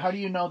check. How do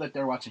you know that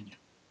they're watching you?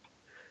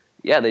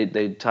 Yeah,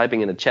 they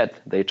typing in the chat.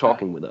 They're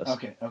talking with us.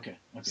 Okay.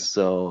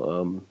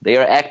 So they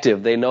are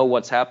active. They know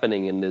what's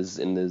happening in this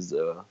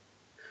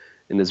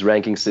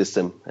ranking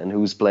system and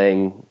who's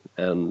playing.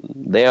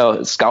 They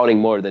are scouting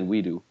more than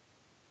we do.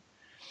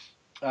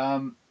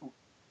 I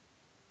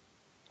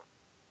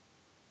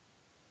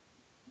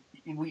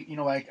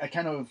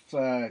kind of,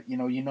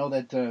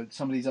 that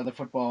some of these other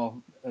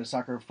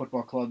soccer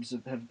football clubs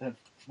have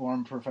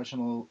formed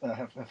professional,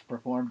 have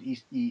performed,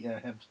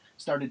 have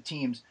started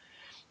teams.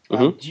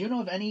 Do you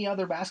know of any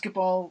other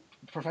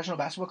professional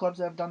basketball clubs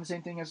that have done the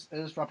same thing as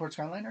Fraport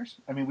Skyliners?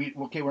 I mean,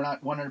 we're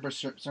not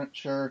 100%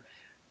 sure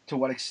to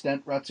what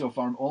extent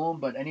Ratiofarm Ulm,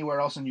 but anywhere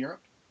else in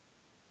Europe?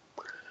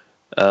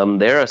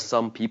 There are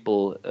some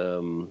people,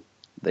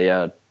 they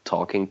are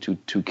talking to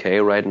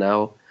 2K right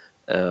now,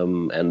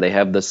 and they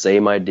have the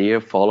same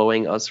idea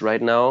following us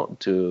right now.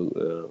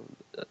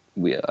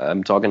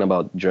 I'm talking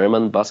about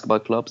German basketball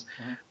clubs,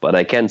 but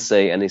I can't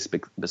say any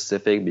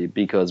specific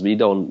because we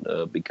don't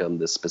become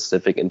the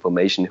specific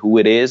information who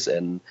it is.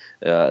 And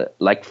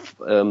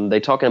they're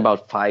talking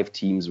about 5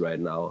 teams right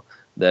now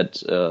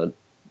that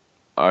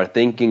are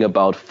thinking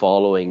about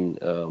following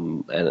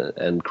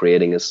and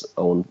creating his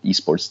own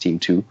esports team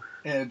too.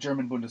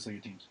 German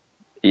Bundesliga teams.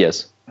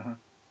 Yes.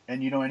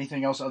 And you know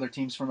anything else, other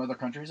teams from other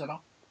countries at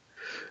all?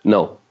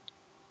 No.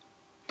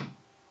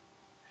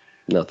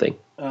 Nothing.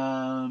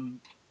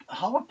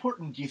 How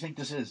important do you think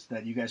this is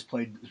that you guys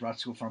played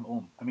Ratiofarm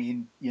Ulm? I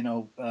mean,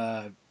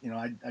 I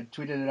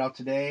tweeted it out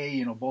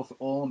today. Both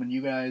Ulm and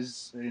you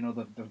guys,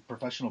 the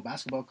professional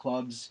basketball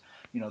clubs,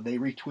 they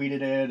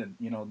retweeted it, and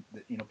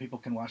people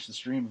can watch the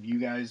stream of you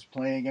guys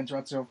playing against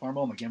Ratiofarm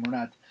Ulm. Again, we're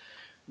not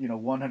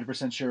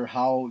 100% sure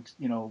how,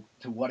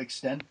 to what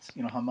extent,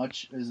 how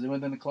much is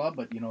within the club,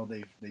 but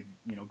they've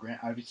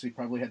obviously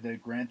probably had to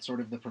grant sort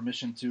of the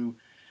permission to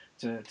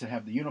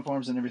have the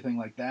uniforms and everything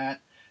like that.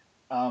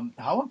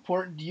 How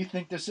important do you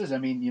think this is? I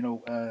mean,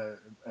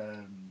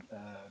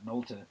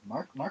 Nolte,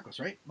 Marcos,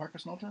 right?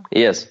 Marcos Nolte?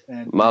 Yes.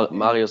 And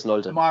Marius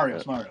Nolte.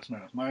 Marius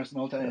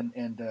Nolte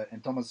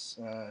and Thomas.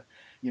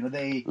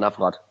 They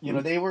Navrat.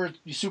 They were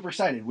super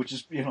excited, which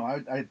is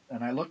I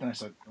looked and I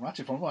said,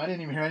 Ratiofarm, I didn't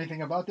even hear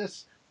anything about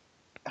this.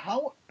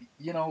 How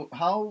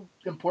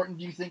important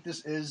do you think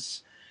this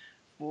is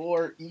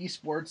for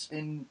esports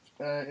in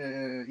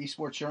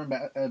esports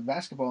German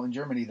basketball in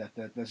Germany that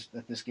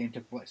this game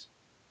took place?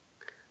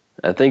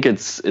 I think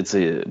it's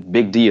a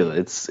big deal.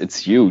 It's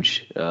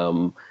huge.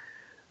 Now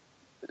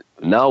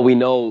we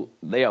know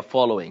they are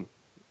following.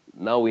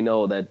 Now we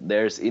know that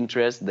there's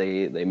interest.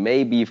 They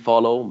maybe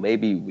follow.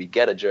 Maybe we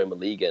get a German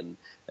league, and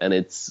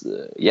it's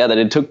that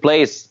it took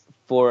place.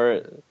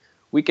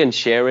 We can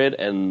share it,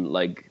 and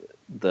like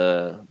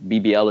the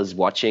BBL is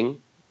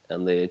watching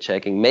and they're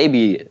checking.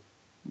 Maybe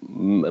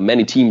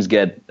many teams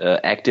get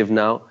active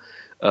now.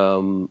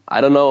 I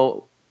don't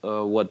know.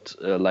 What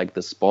like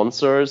the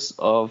sponsors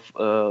of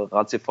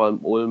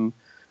Ratiofarm Ulm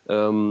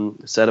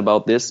said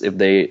about this, if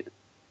they're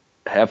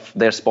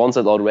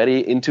sponsored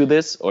already into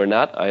this or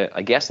not.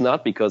 I guess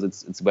not, because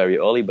it's very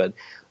early, but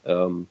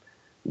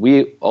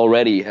we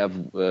already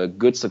have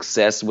good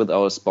success with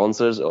our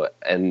sponsors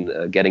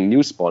and getting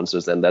new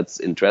sponsors, and that's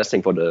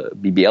interesting for the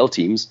BBL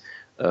teams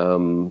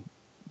to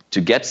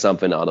get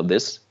something out of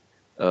this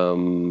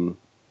and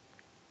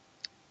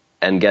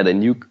get a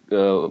new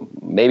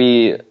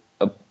maybe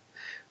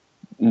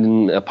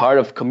a part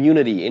of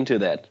community into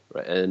that,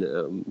 right?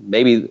 And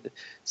maybe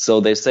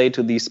so they say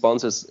to these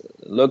sponsors,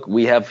 look,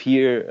 we have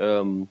here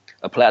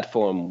a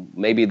platform,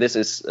 maybe this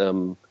is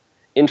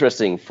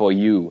interesting for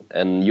you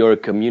and your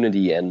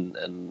community and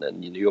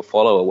your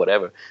follower,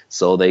 whatever,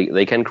 so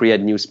they can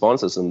create new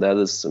sponsors, and that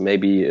is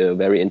maybe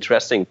very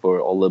interesting for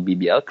all the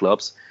BBL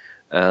clubs.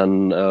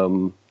 And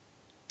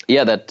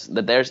yeah, that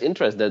there's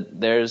interest, that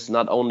there's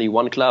not only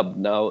one club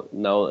now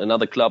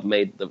another club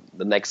made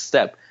the next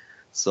step,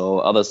 so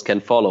others can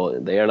follow.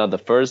 They are not the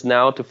first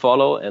now to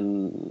follow,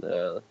 and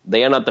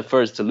they are not the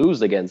first to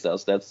lose against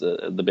us. That's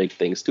the big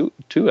things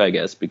too, I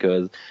guess,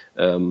 because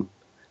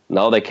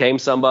now there came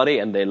somebody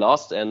and they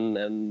lost,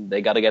 and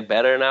they got to get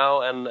better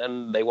now,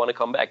 and they want to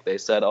come back. They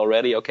said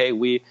already, okay,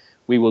 we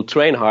will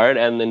train hard,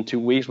 and in 2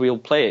 weeks we'll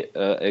play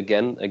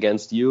again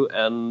against you,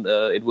 and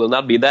it will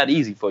not be that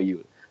easy for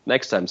you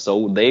next time.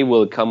 So they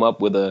will come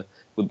up with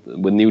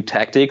with new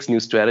tactics, new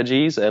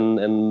strategies,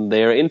 and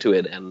they're into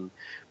it. And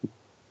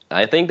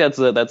I think that's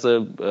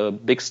a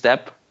big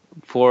step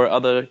for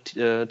other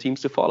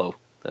teams to follow.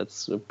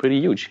 That's pretty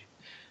huge.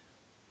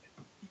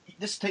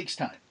 This takes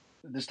time.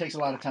 This takes a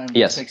lot of time.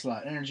 Yes. This takes a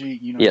lot of energy.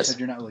 You Yes. said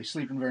you're not really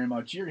sleeping very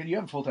much. You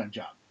have a full-time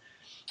job.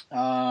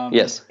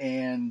 Yes.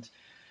 And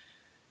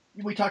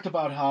we talked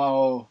about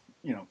how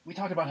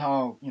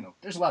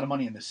there's a lot of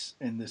money in this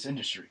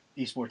industry,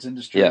 esports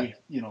industry.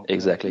 Yeah,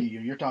 exactly.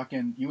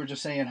 You were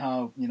just saying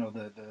how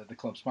the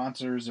club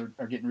sponsors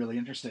are getting really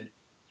interested.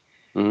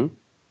 Mm-hmm.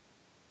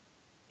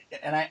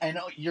 And I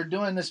know you're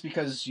doing this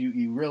because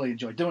you really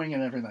enjoy doing it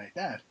and everything like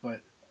that.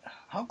 But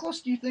how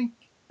close do you think?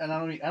 And I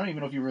don't even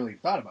know if you really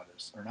thought about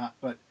this or not.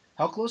 But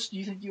how close do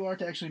you think you are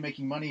to actually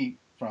making money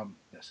from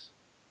this?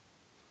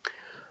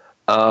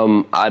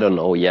 I don't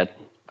know yet.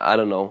 I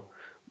don't know.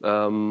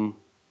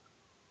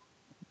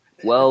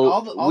 Well,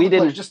 all we the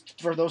didn't. Players,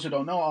 just for those who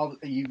don't know,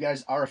 you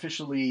guys are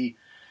officially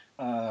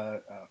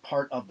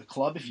part of the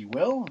club, if you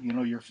will.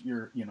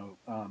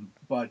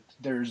 But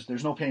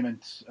there's no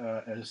payment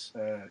as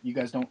you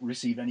guys don't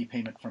receive any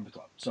payment from the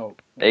club. So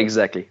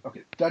Exactly.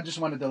 Okay, I just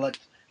wanted to let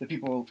the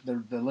people,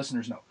 the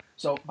listeners know.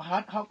 So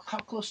how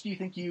close do you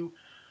think you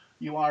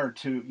are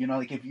to,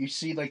 like if you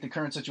see like the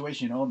current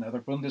situation, another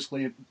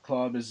Bundesliga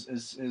club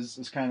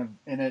is kind of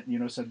in it.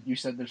 You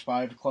said there's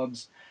 5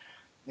 clubs.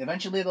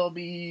 Eventually there'll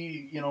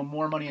be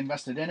more money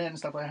invested in it and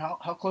stuff like that.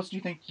 How close do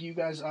you think you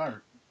guys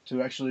are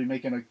to actually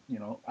making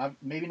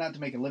maybe not to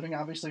make a living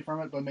obviously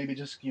from it, but maybe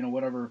just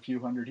whatever, a few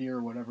hundred here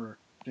or whatever,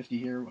 50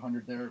 here,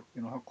 100 there.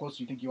 How close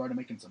do you think you are to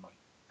making some money?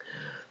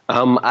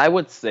 I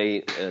would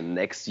say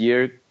next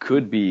year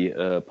could be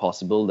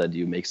possible that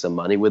you make some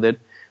money with it.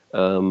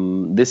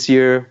 This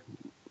year,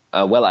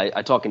 well,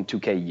 I talk in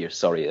 2K years.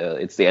 Sorry,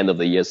 it's the end of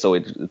the year, so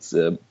it's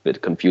a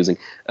bit confusing.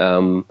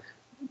 2K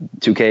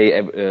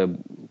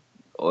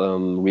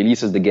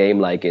releases the game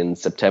like in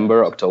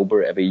September,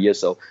 October every year.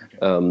 So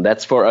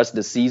that's for us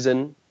the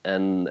season.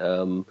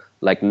 And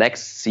like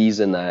next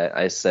season,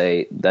 I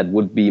say that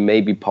would be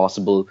maybe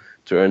possible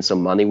to earn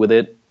some money with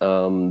it.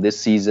 This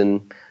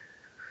season,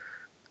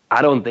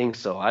 I don't think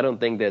so. I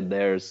don't think that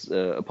there's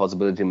a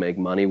possibility to make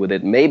money with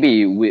it.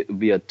 Maybe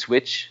via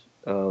Twitch,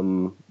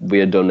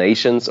 via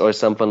donations or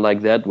something like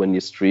that. When you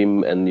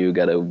stream and you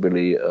get a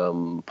really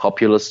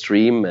popular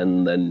stream,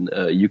 and then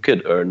you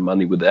could earn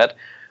money with that.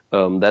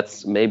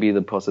 That's maybe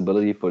the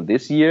possibility for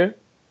this year,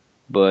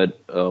 but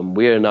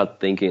we are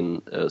not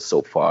thinking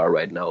so far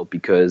right now,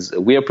 because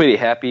we are pretty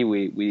happy.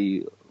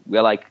 We're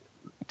like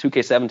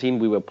 2K17.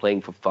 We were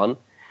playing for fun,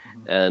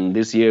 and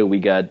this year we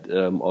got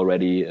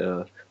already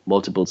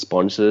multiple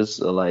sponsors.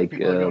 Like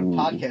people are doing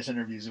podcast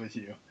interviews with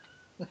you.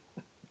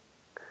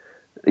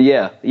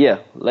 Yeah.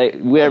 Like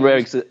we are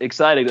very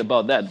excited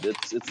about that.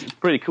 It's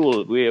pretty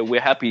cool.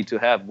 We're happy to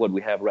have what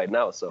we have right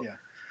now. So. Yeah.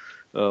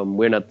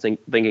 We're not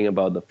thinking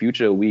about the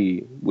future.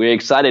 We're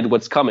excited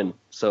what's coming.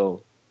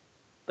 So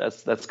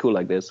that's cool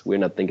like this. We're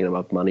not thinking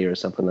about money or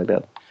something like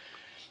that.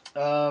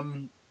 A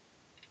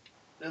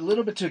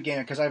little bit to a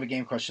game, because I have a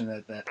game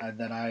question that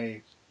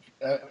I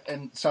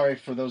and sorry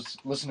for those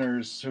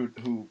listeners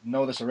who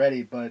know this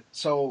already, but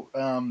so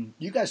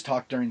you guys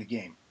talk during the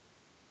game.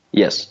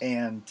 Yes.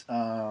 And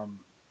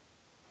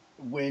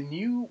when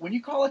you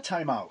call a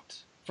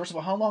timeout, first of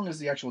all, how long is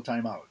the actual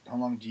timeout? How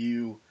long do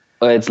you?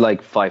 It's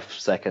like 5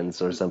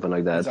 seconds or something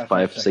like that.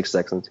 5-6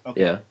 seconds.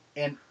 Okay. Yeah.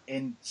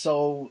 And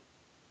so,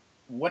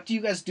 what do you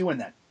guys do in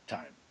that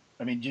time?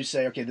 I mean, do you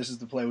say, okay, this is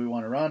the play we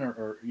want to run,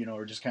 or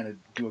just kind of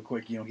do a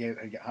quick,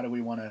 how do we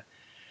want to,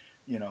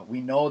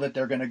 we know that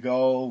they're going to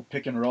go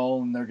pick and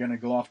roll and they're going to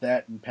go off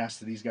that and pass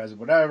to these guys or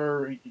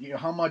whatever.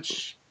 How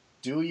much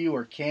do you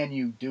or can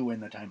you do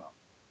in the timeout?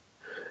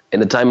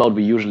 In the timeout,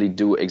 we usually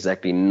do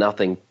exactly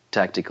nothing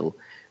tactical.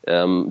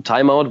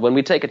 Timeout, when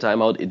we take a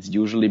timeout, it's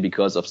usually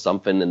because of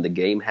something in the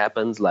game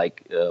happens,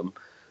 like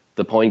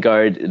the point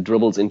guard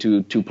dribbles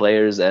into 2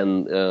 players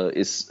and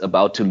is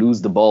about to lose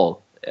the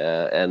ball,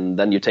 and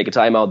then you take a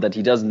timeout that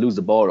he doesn't lose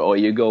the ball, or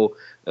you go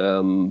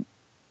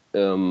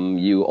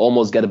you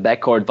almost get a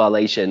backcourt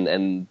violation,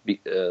 and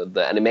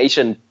the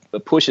animation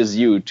pushes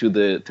you to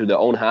the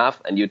own half,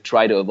 and you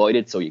try to avoid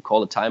it, so you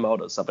call a timeout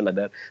or something like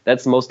that.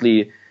 That's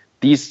mostly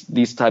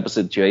these type of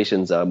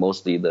situations are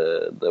mostly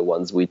the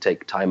ones we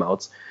take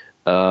timeouts.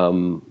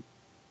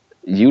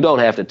 You don't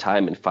have the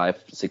time in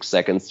 5-6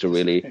 seconds to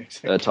really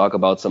talk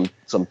about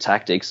some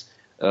tactics.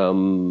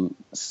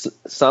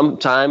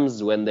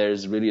 Sometimes when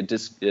there's really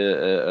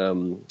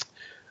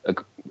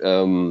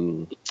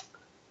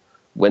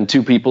when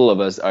two people of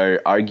us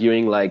are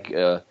arguing like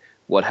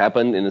what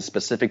happened in a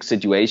specific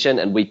situation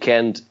and we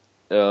can't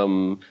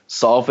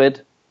solve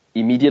it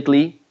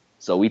immediately.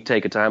 So we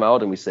take a time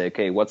out and we say,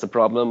 okay, what's the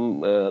problem?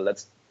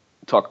 Let's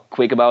talk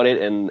quick about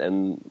it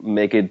and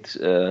make it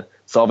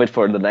solve it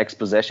for the next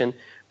possession.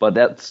 But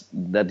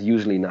that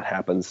usually not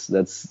happens.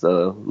 That's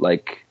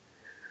like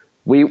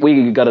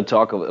we got to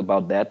talk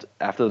about that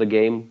after the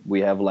game.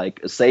 We have like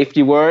a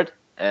safety word,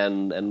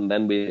 and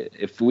then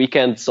if we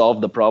can't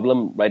solve the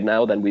problem right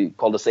now, then we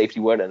call the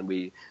safety word and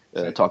we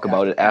talk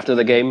about it after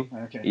the game.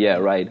 Okay. Yeah,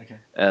 right. Okay.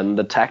 And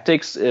the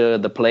tactics,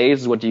 the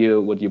plays, what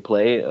you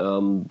play,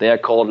 they're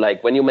called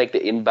like when you make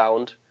the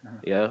inbound,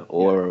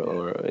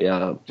 or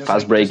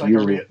fast break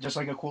usually. Just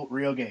like a quote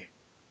real game.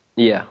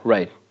 Yeah,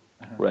 right.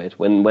 Right.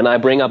 When I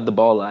bring up the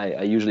ball,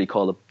 I usually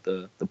call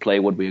the play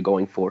what we are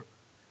going for.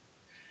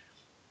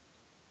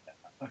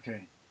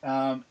 Okay.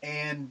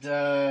 And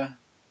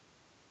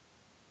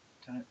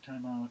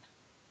time out.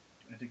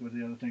 I think what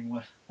the other thing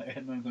was. I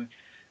had another thing.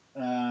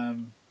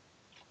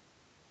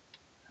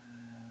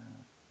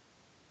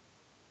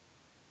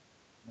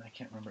 I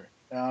can't remember.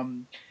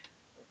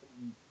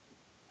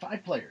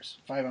 5 players,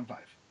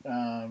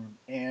 5-on-5,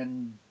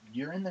 and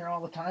you're in there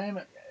all the time.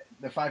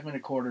 The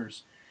 5-minute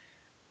quarters.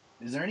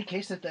 Is there any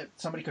case that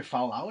somebody could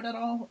foul out at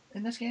all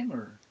in this game,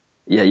 or?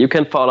 Yeah, you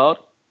can foul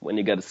out when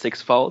you get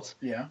 6 fouls.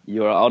 Yeah.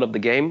 You're out of the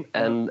game,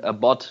 and a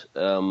bot,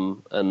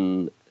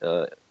 an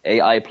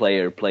AI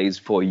player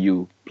plays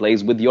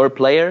with your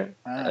player,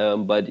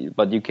 but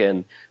you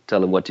can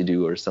tell him what to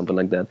do or something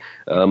like that.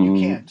 You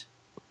can't.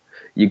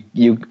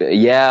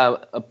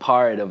 A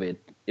part of it.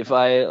 If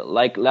I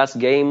like last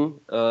game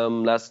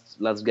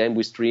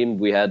we streamed,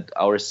 we had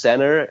our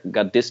center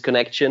got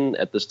disconnection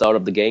at the start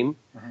of the game.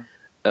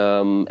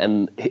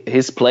 And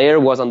his player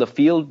was on the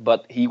field,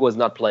 but he was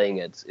not playing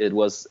it. It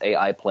was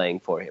AI playing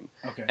for him.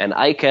 Okay. And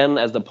I can,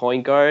 as the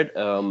point guard,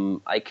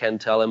 I can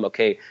tell him,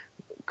 okay,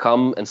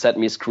 come and set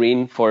me a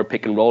screen for a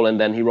pick and roll, and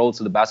then he rolls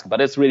to the basket. But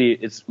it's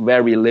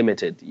very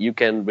limited. You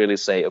can really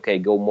say, okay,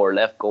 go more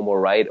left, go more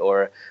right,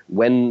 or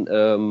when.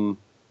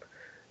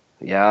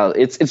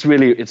 It's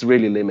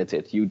really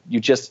limited. You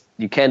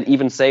can't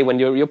even say when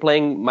you're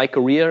playing my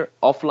career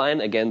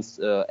offline against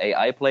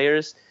AI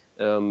players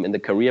in the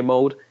career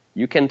mode.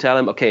 You can tell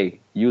him,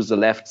 okay, use the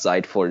left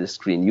side for the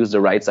screen, use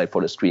the right side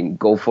for the screen,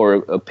 go for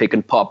a pick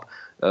and pop,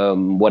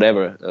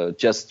 whatever.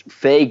 Just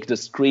fake the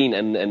screen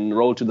and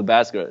roll to the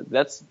basket.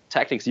 That's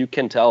tactics you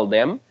can tell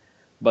them,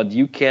 but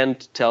you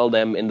can't tell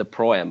them in the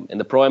Pro-Am. In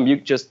the Pro-Am, you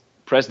just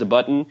press the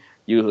button,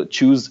 you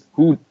choose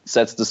who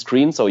sets the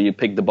screen, so you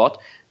pick the bot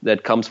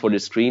that comes for the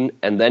screen,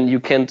 and then you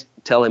can't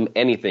tell him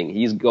anything.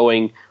 He's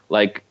going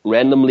like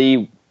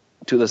randomly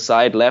to the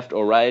side, left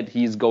or right.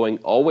 He's going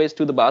always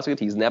to the basket.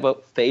 He's never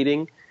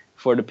fading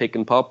for the pick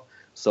and pop.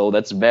 So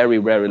that's very,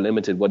 very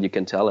limited what you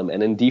can tell him.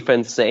 And in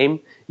defense, same.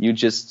 You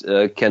just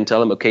can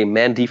tell him, okay,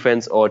 man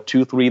defense or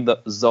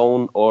 2-3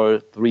 zone or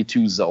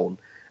 3-2 zone.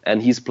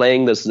 And he's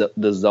playing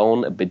the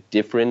zone a bit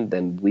different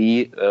than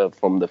we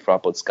from the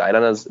Fraport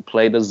Skyliners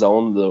play the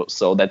zone.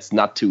 So that's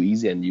not too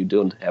easy, and you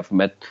don't have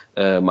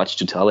much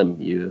to tell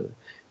him. You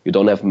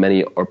don't have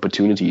many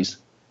opportunities.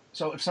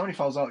 So if somebody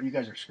falls out, you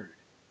guys are screwed.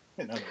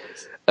 In other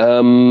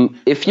words.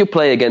 If you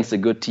play against a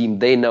good team,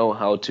 they know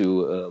how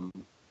to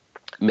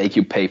make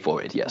you pay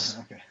for it. Yes.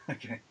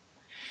 Okay.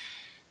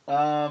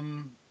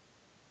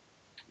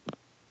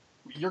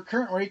 Your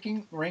current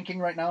ranking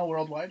right now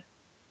worldwide?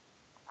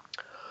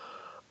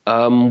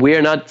 We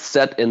are not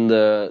set in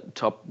the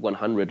top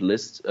 100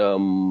 list.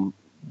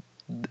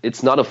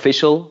 It's not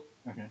official,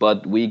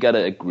 but we got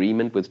an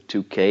agreement with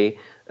 2K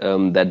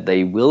that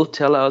they will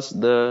tell us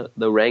the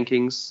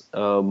rankings,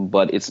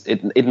 but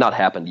it not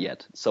happened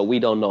yet. So we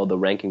don't know the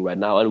ranking right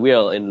now, and we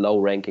are in low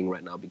ranking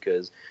right now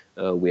because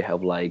we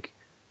have like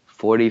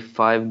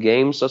 45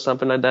 games or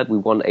something like that. We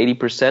won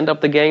 80%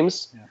 of the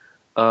games,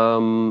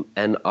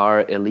 and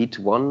our Elite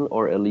 1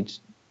 or Elite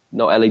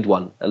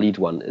 1.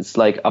 It's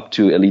like up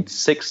to Elite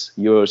 6.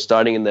 You're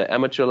starting in the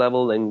amateur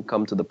level, then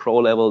come to the pro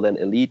level, then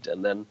Elite,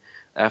 and then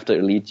after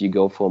Elite you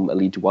go from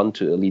Elite 1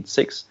 to Elite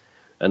 6.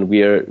 And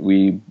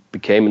we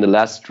became in the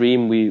last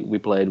stream we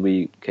played,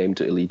 we came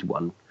to Elite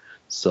 1.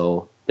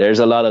 So there's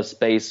a lot of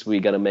space we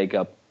got to make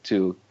up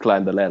to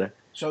climb the ladder.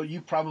 So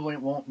you probably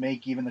won't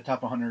make even the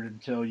top 100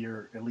 until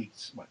you're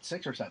Elite,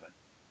 6 or 7,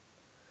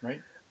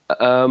 right?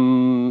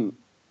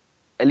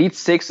 Elite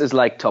 6 is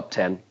like top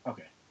 10.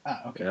 Okay.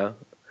 Okay. Yeah.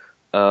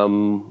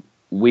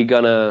 We're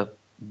gonna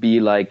be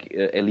like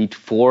Elite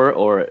 4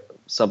 or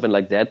something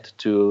like that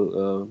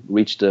to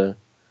reach the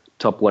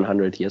top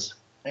 100, yes.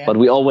 But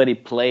we already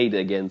played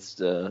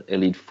against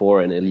Elite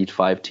 4 and Elite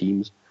 5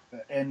 teams.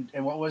 And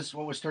what was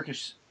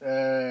Turkish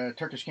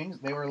Kings?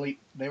 They were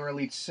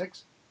Elite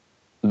 6?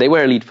 They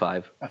were Elite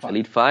 5.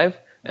 Elite 5.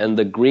 And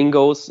the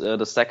Gringos,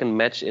 the second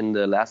match in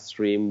the last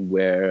stream,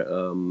 were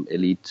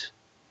Elite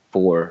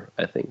 4,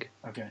 I think.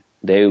 Okay.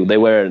 They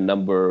were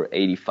number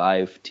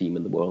 85 team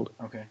in the world.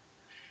 Okay.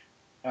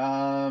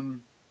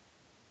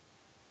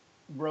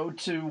 Road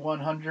to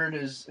 100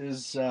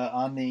 is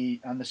on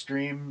the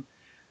stream.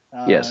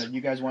 Yes.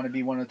 You guys want to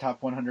be one of the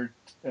top 100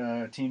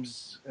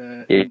 teams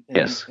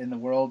Yes. in the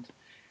world.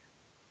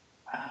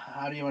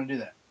 How do you want to do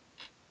that?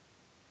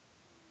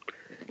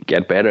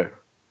 Get better.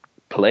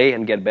 Play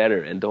and get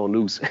better, and don't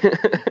lose.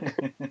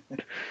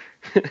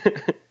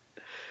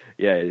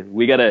 Yeah,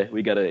 we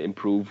gotta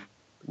improve.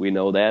 We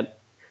know that.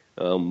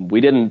 We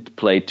didn't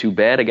play too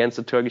bad against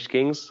the Turkish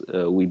Kings.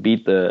 We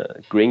beat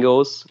the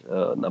Gringos,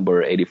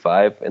 number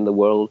 85 in the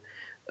world.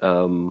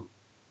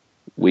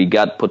 We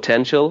got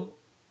potential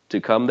to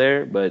come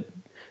there, but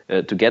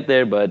to get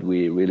there, but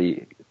we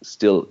really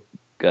still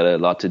got a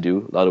lot to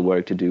do, a lot of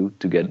work to do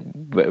to get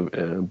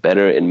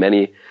better in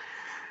many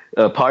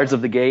parts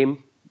of the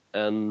game.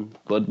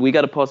 But we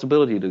got a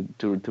possibility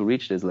to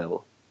reach this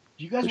level.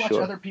 Do you guys watch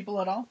sure. other people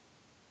at all?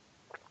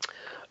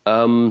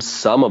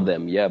 Some of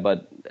them, yeah,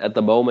 but at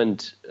the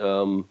moment,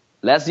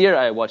 last year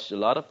I watched a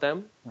lot of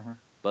them,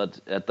 but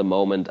at the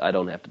moment I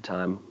don't have the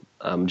time.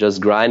 I'm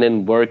just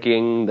grinding,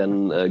 working,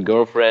 then a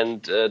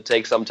girlfriend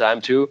takes some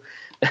time too,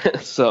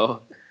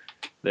 so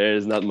there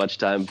is not much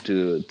time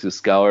to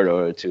scour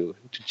or to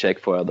check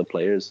for other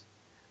players.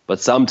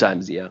 But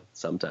sometimes, yeah,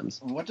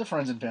 sometimes. What do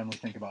friends and family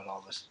think about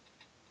all this?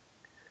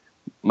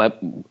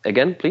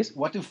 Again, please?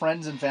 What do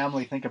friends and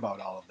family think about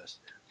all of this?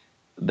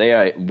 They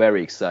are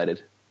very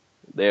excited.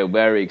 They're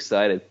very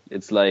excited.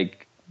 It's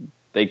like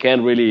they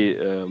can't really.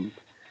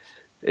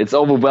 It's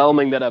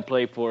overwhelming that I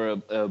play for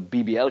a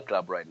BBL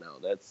club right now.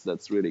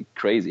 That's really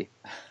crazy,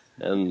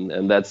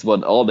 and that's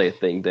what all they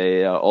think.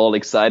 They are all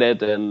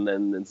excited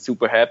and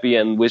super happy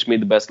and wish me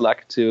the best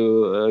luck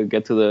to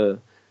get to the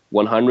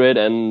 100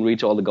 and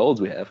reach all the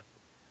goals we have.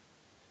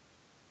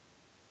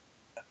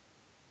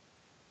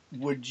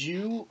 Would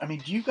you? I mean,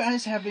 do you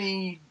guys have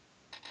a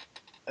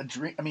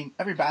dream? I mean,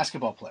 every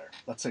basketball player,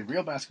 let's say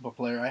real basketball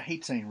player. I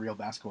hate saying real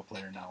basketball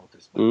player now with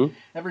this, but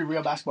every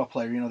real basketball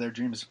player, their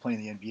dream is to play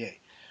in the NBA.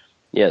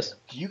 Yes.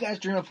 Do you guys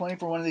dream of playing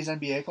for one of these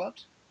NBA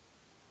clubs?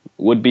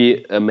 Would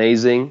be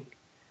amazing.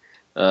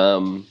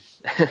 I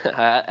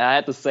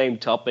had the same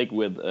topic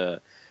with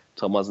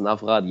Thomas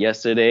Navrat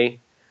yesterday.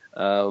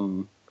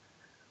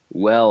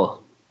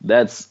 Well,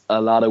 that's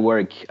a lot of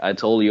work. I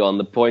told you on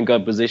the point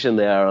guard position,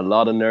 there are a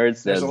lot of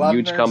nerds. There's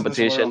huge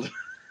competition.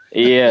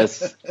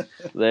 Yes,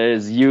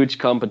 there's huge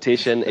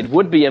competition. It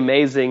would be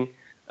amazing,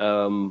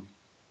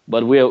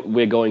 but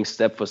we're going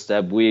step for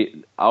step.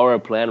 Our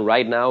plan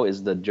right now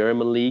is the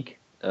German league,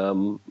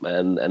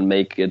 and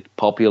make it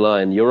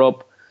popular in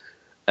Europe,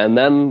 and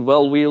then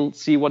we'll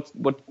see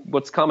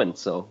what's coming.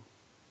 So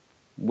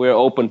we're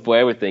open for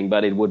everything,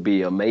 but it would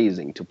be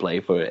amazing to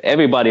play for.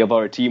 Everybody of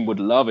our team would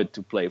love it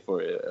to play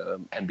for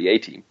an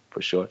NBA team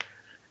for sure.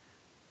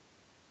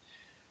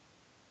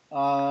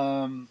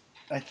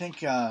 I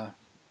think.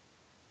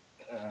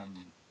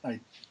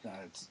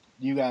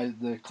 You guys,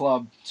 the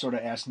club, sort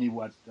of asked me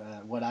what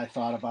I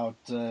thought about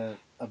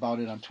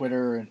it on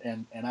Twitter,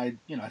 and I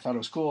I thought it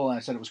was cool, and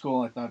I said it was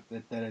cool. I thought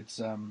that it's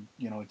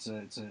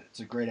it's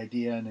a great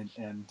idea,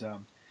 and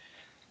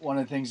one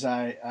of the things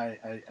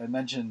I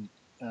mentioned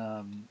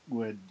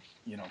would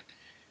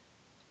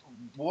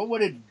what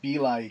would it be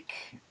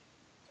like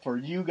for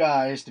you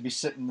guys to be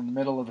sitting in the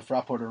middle of the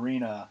Fraport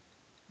Arena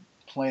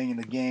playing in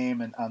the game,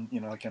 and on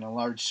like on a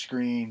large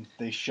screen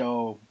they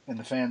show, and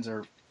the fans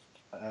are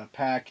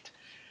packed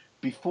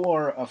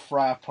before a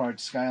Fraport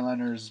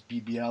Skyliners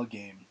BBL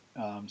game.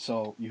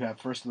 So you have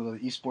first the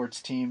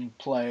esports team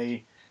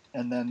play,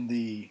 and then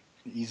the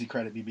Easy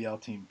Credit BBL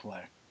team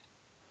play.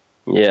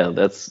 Yeah,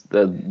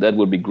 that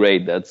would be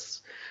great.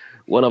 That's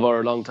one of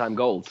our long-time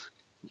goals,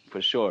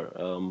 for sure.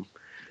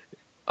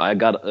 I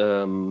got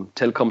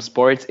Telkom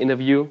Sports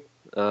interview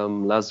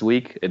last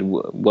week. It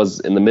was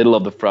in the middle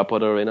of the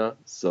Fraport Arena,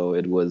 so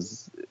it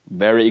was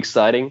very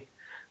exciting,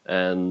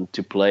 and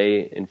to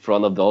play in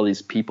front of all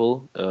these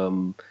people.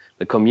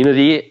 The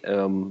community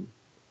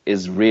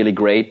is really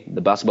great.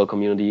 The basketball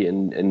community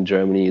in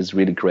Germany is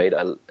really great.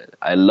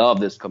 I love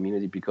this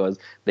community because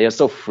they are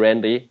so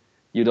friendly.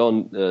 You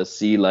don't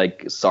see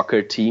like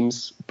soccer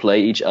teams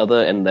play each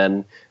other and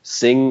then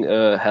sing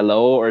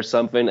hello or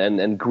something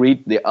and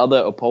greet the other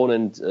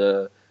opponent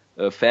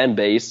fan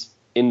base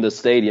in the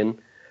stadium,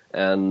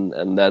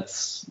 and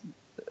that's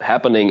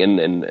happening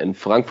in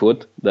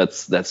Frankfurt.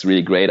 That's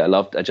really great.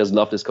 I just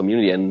love this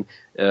community, and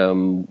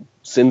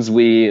since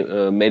we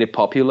made it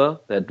popular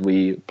that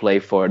we play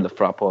for the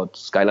Fraport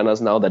Skyliners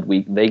now, that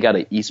they got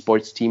an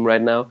esports team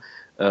right now.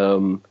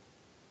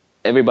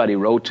 Everybody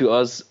wrote to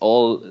us,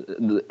 all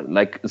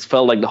like it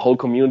felt like the whole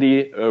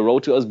community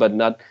wrote to us, but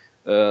not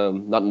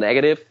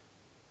negative.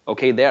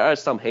 Okay, there are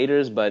some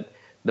haters, but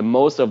the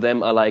most of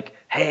them are like,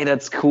 "Hey,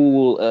 that's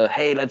cool.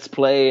 Hey, let's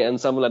play," and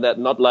something like that.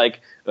 Not like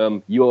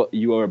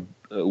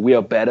we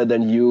are better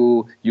than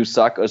you. You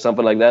suck or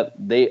something like that.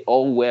 They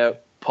all were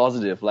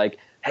positive, like,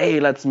 "Hey,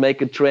 let's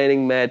make a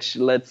training match.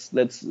 Let's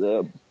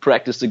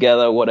practice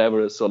together,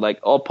 whatever." So like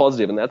all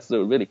positive, and that's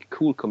a really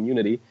cool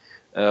community.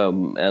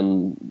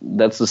 And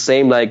that's the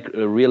same like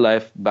real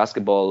life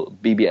basketball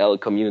BBL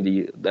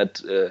community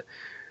that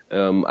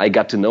I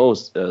got to know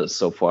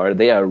so far.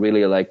 They are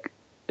really like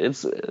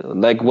it's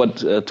like what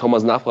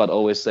Thomas Navrat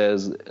always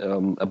says,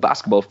 a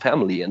basketball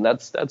family, and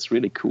that's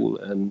really cool.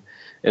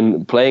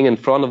 And playing in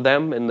front of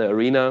them in the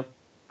arena,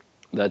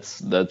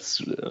 that's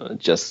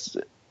just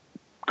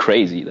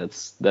crazy.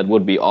 That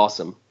would be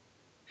awesome.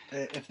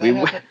 If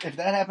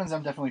that happens,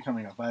 I'm definitely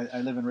coming up.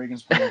 I live in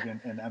Regensburg,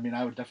 and I mean,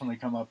 I would definitely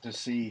come up to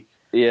see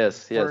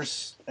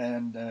first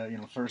and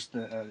first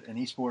an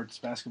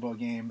esports basketball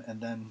game, and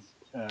then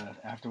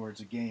afterwards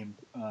a game.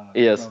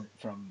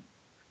 From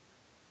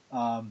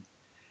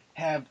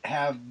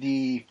have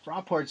the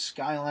Fraport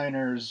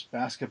Skyliners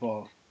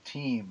basketball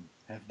team,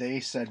 have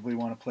they said we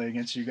want to play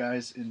against you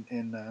guys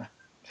in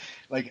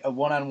like a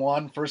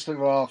one-on-one? First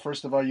of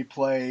all, you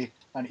play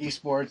on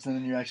esports, and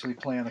then you actually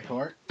play on the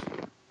court.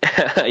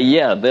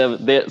 Yeah,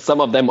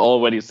 some of them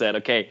already said,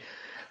 okay,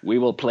 we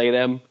will play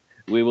them,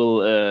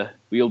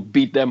 we'll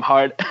beat them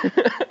hard,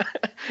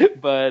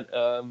 but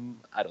I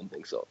don't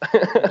think so.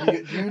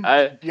 Do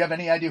you have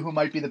any idea who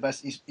might be the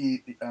best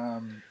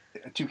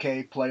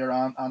 2K player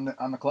on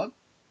the club?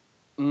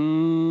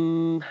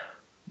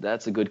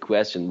 That's a good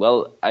question.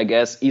 Well, I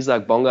guess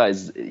Isaac Bonga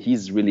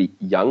he's really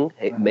young.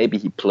 Maybe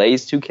he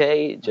plays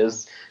 2K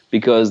just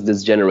because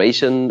this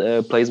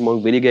generation plays more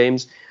video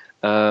games.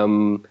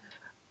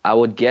 I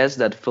would guess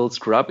that Phil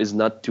Scrubb is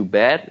not too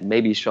bad.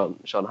 Maybe Sean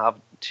Huff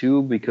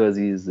too, because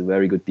he's a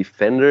very good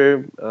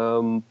defender.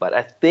 But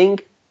I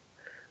think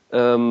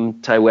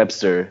Ty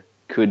Webster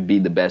could be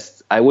the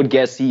best. I would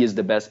guess he is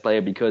the best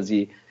player because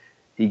he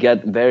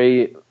got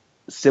very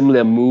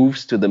similar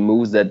moves to the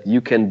moves that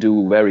you can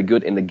do very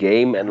good in the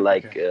game, and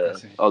like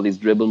all these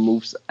dribble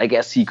moves. I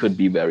guess he could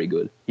be very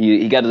good.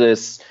 He got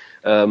this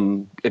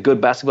a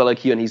good basketball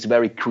IQ, and he's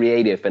very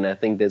creative, and I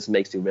think this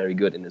makes him very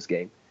good in this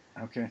game.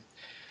 Okay.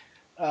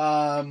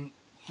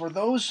 For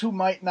those who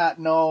might not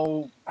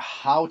know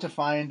how to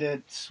find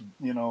it,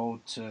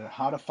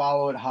 how to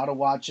follow it, how to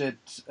watch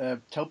it,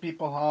 tell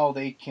people how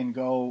they can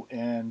go,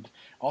 and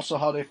also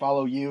how they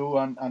follow you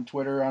on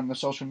Twitter, on the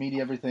social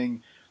media,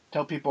 everything.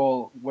 Tell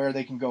people where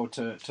they can go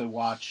to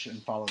watch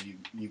and follow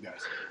you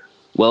guys.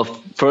 Well,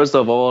 first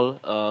of all,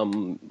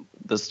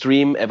 the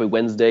stream every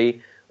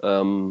Wednesday,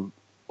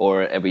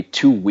 or every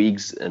 2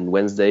 weeks and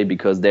Wednesday,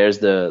 because there's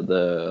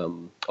the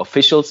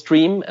official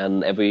stream,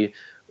 and every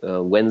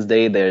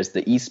Wednesday there's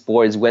the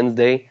esports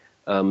Wednesday.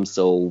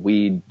 So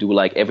we do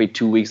like every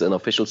 2 weeks an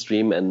official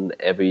stream, and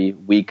every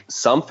week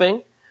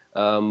something.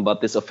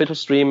 But this official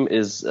stream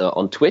is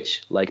on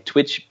Twitch, like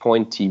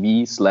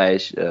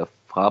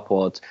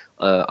twitch.tv/Fraport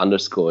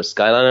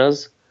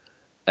 _Skyliners.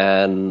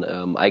 And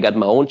I got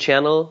my own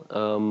channel,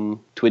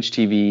 Twitch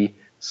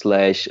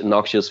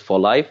TV/Noxious for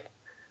Life.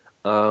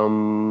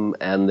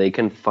 And they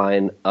can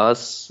find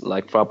us,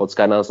 like Fraport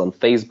Skyliners, on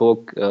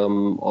Facebook.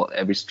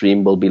 Every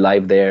stream will be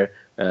live there.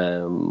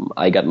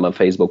 I got my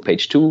Facebook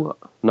page too.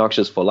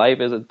 Noxious for Life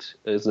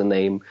is the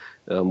name,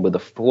 with a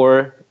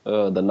 4,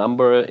 the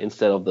number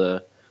instead of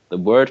the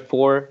word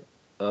 4,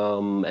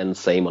 and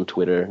same on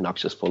Twitter,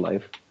 Noxious for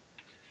Life.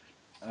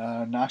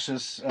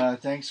 Noxious,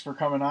 thanks for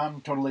coming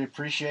on. Totally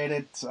appreciate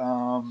it.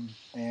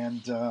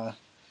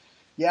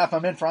 Yeah, if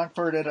I'm in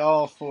Frankfurt at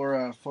all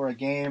for a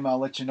game, I'll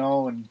let you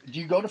know. And do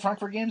you go to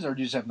Frankfurt games, or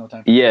do you just have no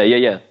time?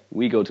 Yeah.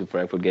 We go to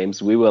Frankfurt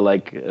games. We were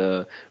like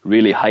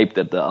really hyped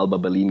at the Alba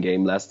Berlin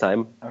game last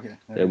time. Okay.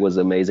 It was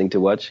amazing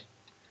to watch.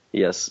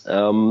 Yes.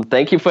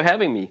 Thank you for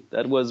having me.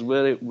 That was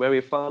really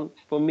very fun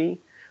for me.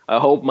 I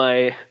hope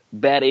my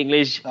bad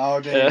English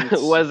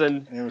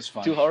wasn't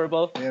too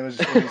horrible. It was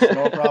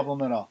no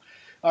problem at all.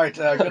 All right.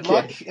 Good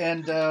luck,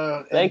 and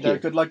thank you.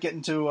 Good luck getting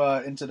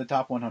into the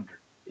top 100.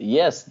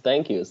 Yes,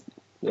 thank you.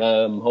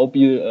 Hope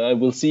I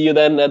will see you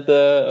then at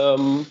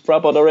the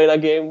Fraport Arena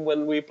game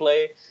when we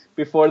play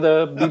before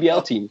the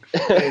BBL team.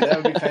 Hey,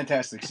 that would be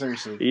fantastic.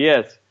 Seriously.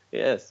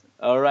 Yes.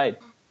 All right.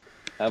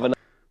 Have a nice.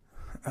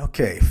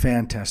 Okay,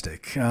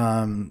 fantastic.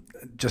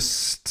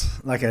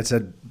 Just like I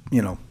said,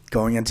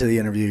 going into the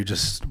interview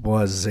just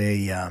was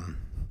an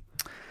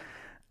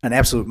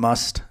absolute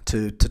must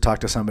to talk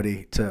to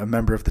somebody, to a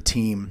member of the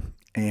team,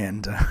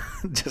 and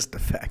just the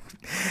fact,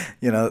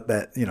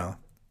 that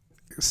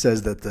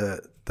says that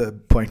the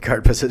point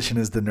guard position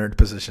is the nerd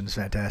position is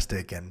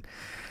fantastic. And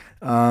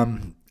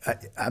I'm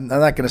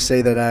not going to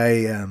say that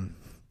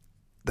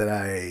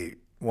I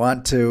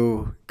want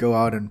to go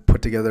out and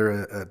put together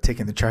a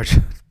Taking the Charge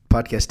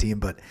podcast team,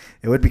 but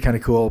it would be kind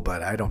of cool.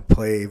 But I don't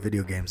play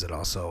video games at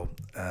all, so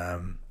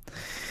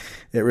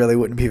it really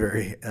wouldn't be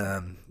very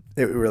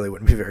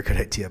good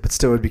idea. But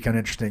still, would be kind of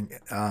interesting.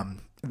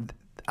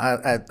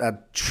 I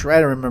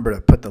try to remember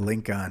to put the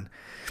link on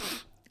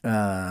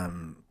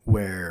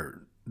where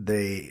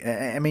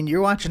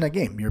you're watching a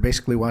game. You're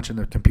basically watching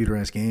a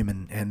computerized game,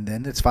 and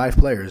then it's 5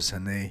 players,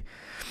 and they,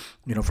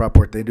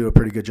 Fraport, they do a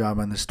pretty good job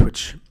on this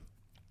Twitch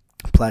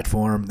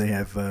platform. They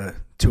have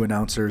 2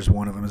 announcers.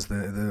 One of them is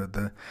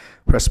the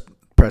press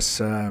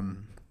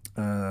person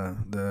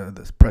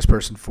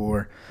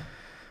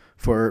for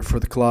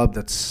the club.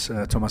 That's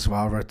Thomas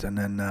Valvert, and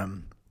then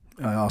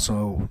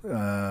also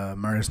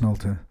Marius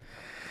Nolte.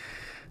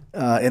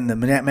 in the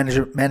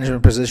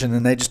management position,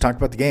 and they just talked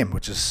about the game,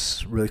 which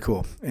is really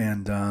cool.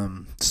 And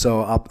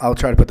so I'll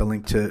try to put the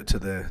link to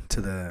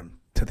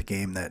the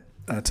game that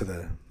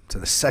to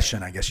the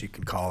session, I guess you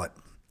can call it,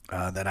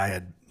 that I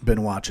had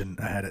been watching.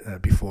 I had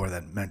it before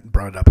that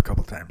brought it up a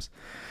couple times.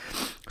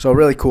 So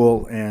really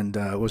cool, and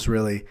was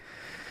really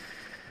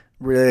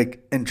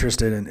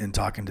interested in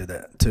talking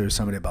to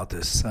somebody about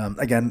this.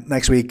 Again,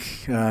 next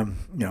week, I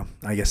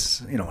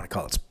guess you don't want to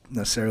call it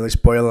necessarily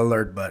spoiler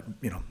alert, but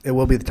it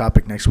will be the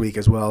topic next week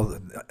as well,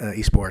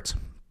 esports.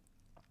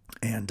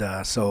 And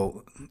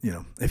so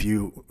if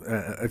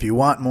you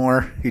want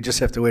more, you just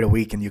have to wait a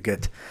week and you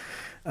get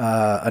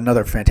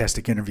another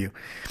fantastic interview.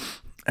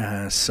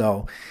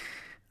 So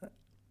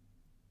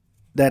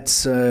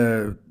that's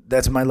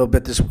my little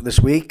bit this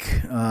week.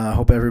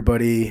 Hope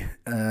everybody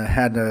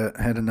had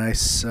a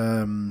nice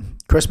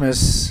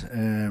Christmas.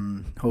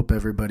 Hope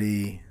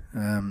everybody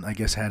I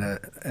guess had an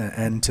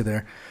end to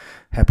their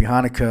happy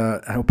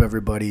Hanukkah. I hope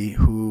everybody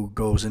who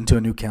goes into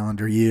a new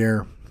calendar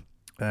year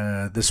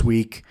this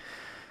week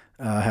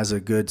has a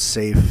good,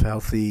 safe,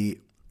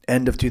 healthy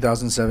end of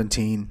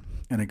 2017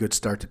 and a good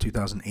start to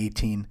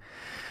 2018.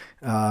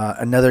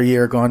 Another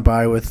year gone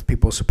by with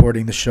people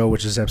supporting the show,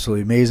 which is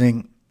absolutely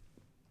amazing.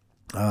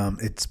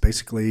 It's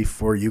basically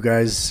for you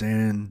guys,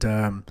 and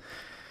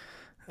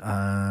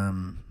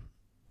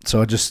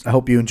so I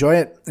hope you enjoy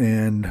it.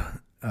 And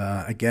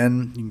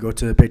again, you can go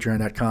to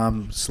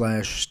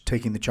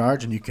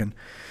patreon.com/takingthecharge, and you can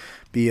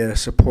be a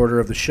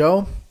supporter of the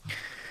show.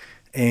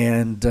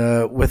 And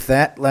with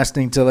that, last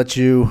thing to let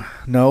you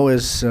know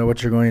is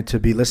what you're going to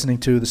be listening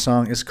to. The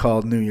song is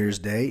called New Year's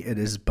Day. It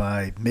is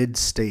by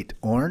Mid-State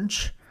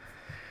Orange.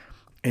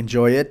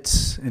 Enjoy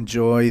it.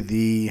 Enjoy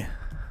the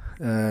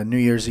New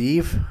Year's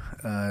Eve.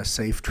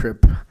 Safe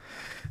trip,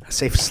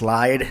 safe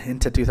slide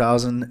into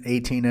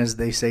 2018, as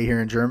they say here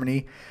in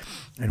Germany.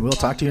 And we'll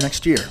talk to you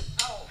next year.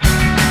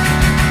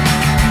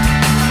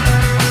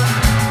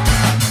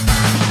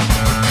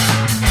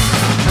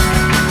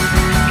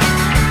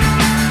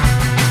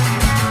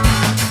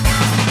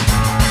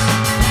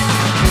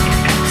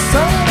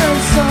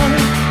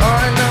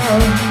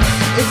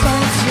 It's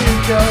on to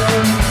go,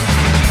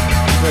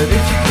 but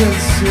if you could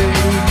see,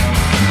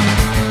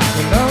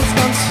 you know it's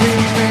not to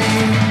me.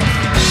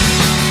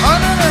 I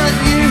know that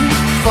you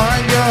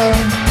find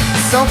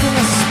yourself in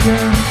a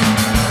spin,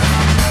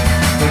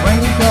 but when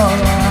you go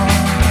along,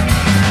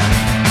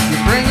 you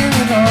bring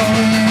it all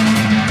in.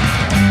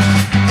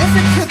 If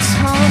it could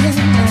time, it's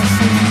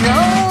the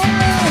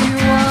only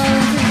way.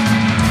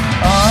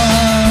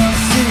 I'll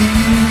see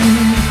you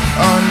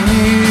on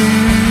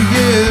New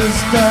Year's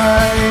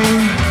Day.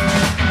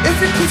 If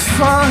you could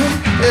find,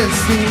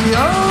 it's the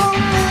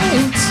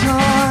only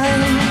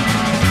time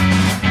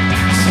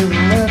to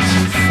let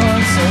you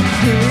find some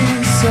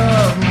peace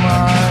of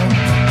mind.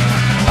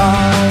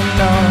 I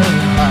know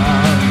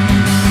how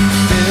you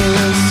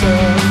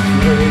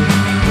disagree,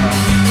 but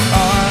I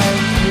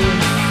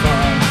could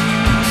find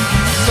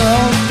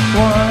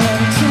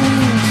someone to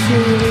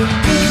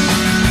be.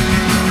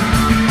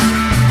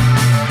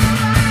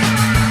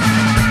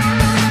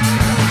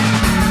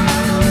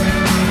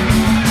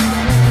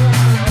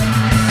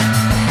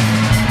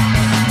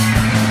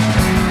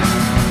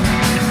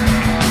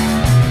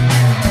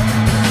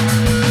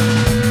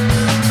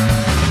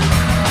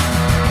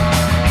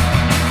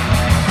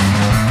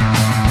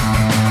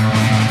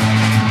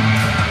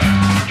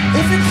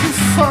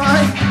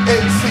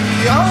 It's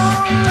the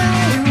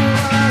only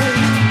way.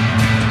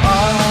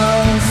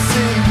 I'll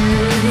see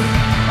you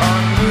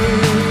on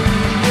New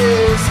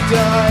Year's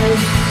Day.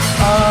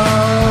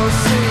 I'll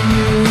see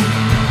you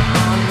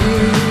on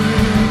New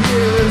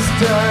Year's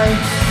Day.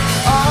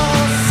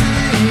 I'll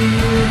see you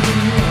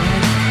on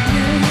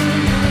New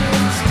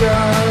Year's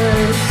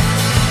Day.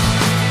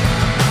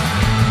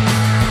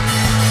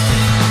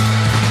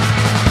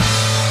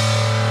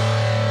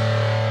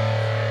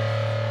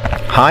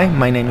 Hi,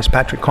 my name is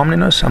Patrick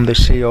Komnenos. I'm the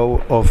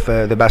CEO of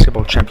the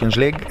Basketball Champions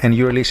League, and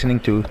you're listening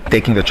to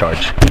Taking the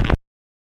Charge.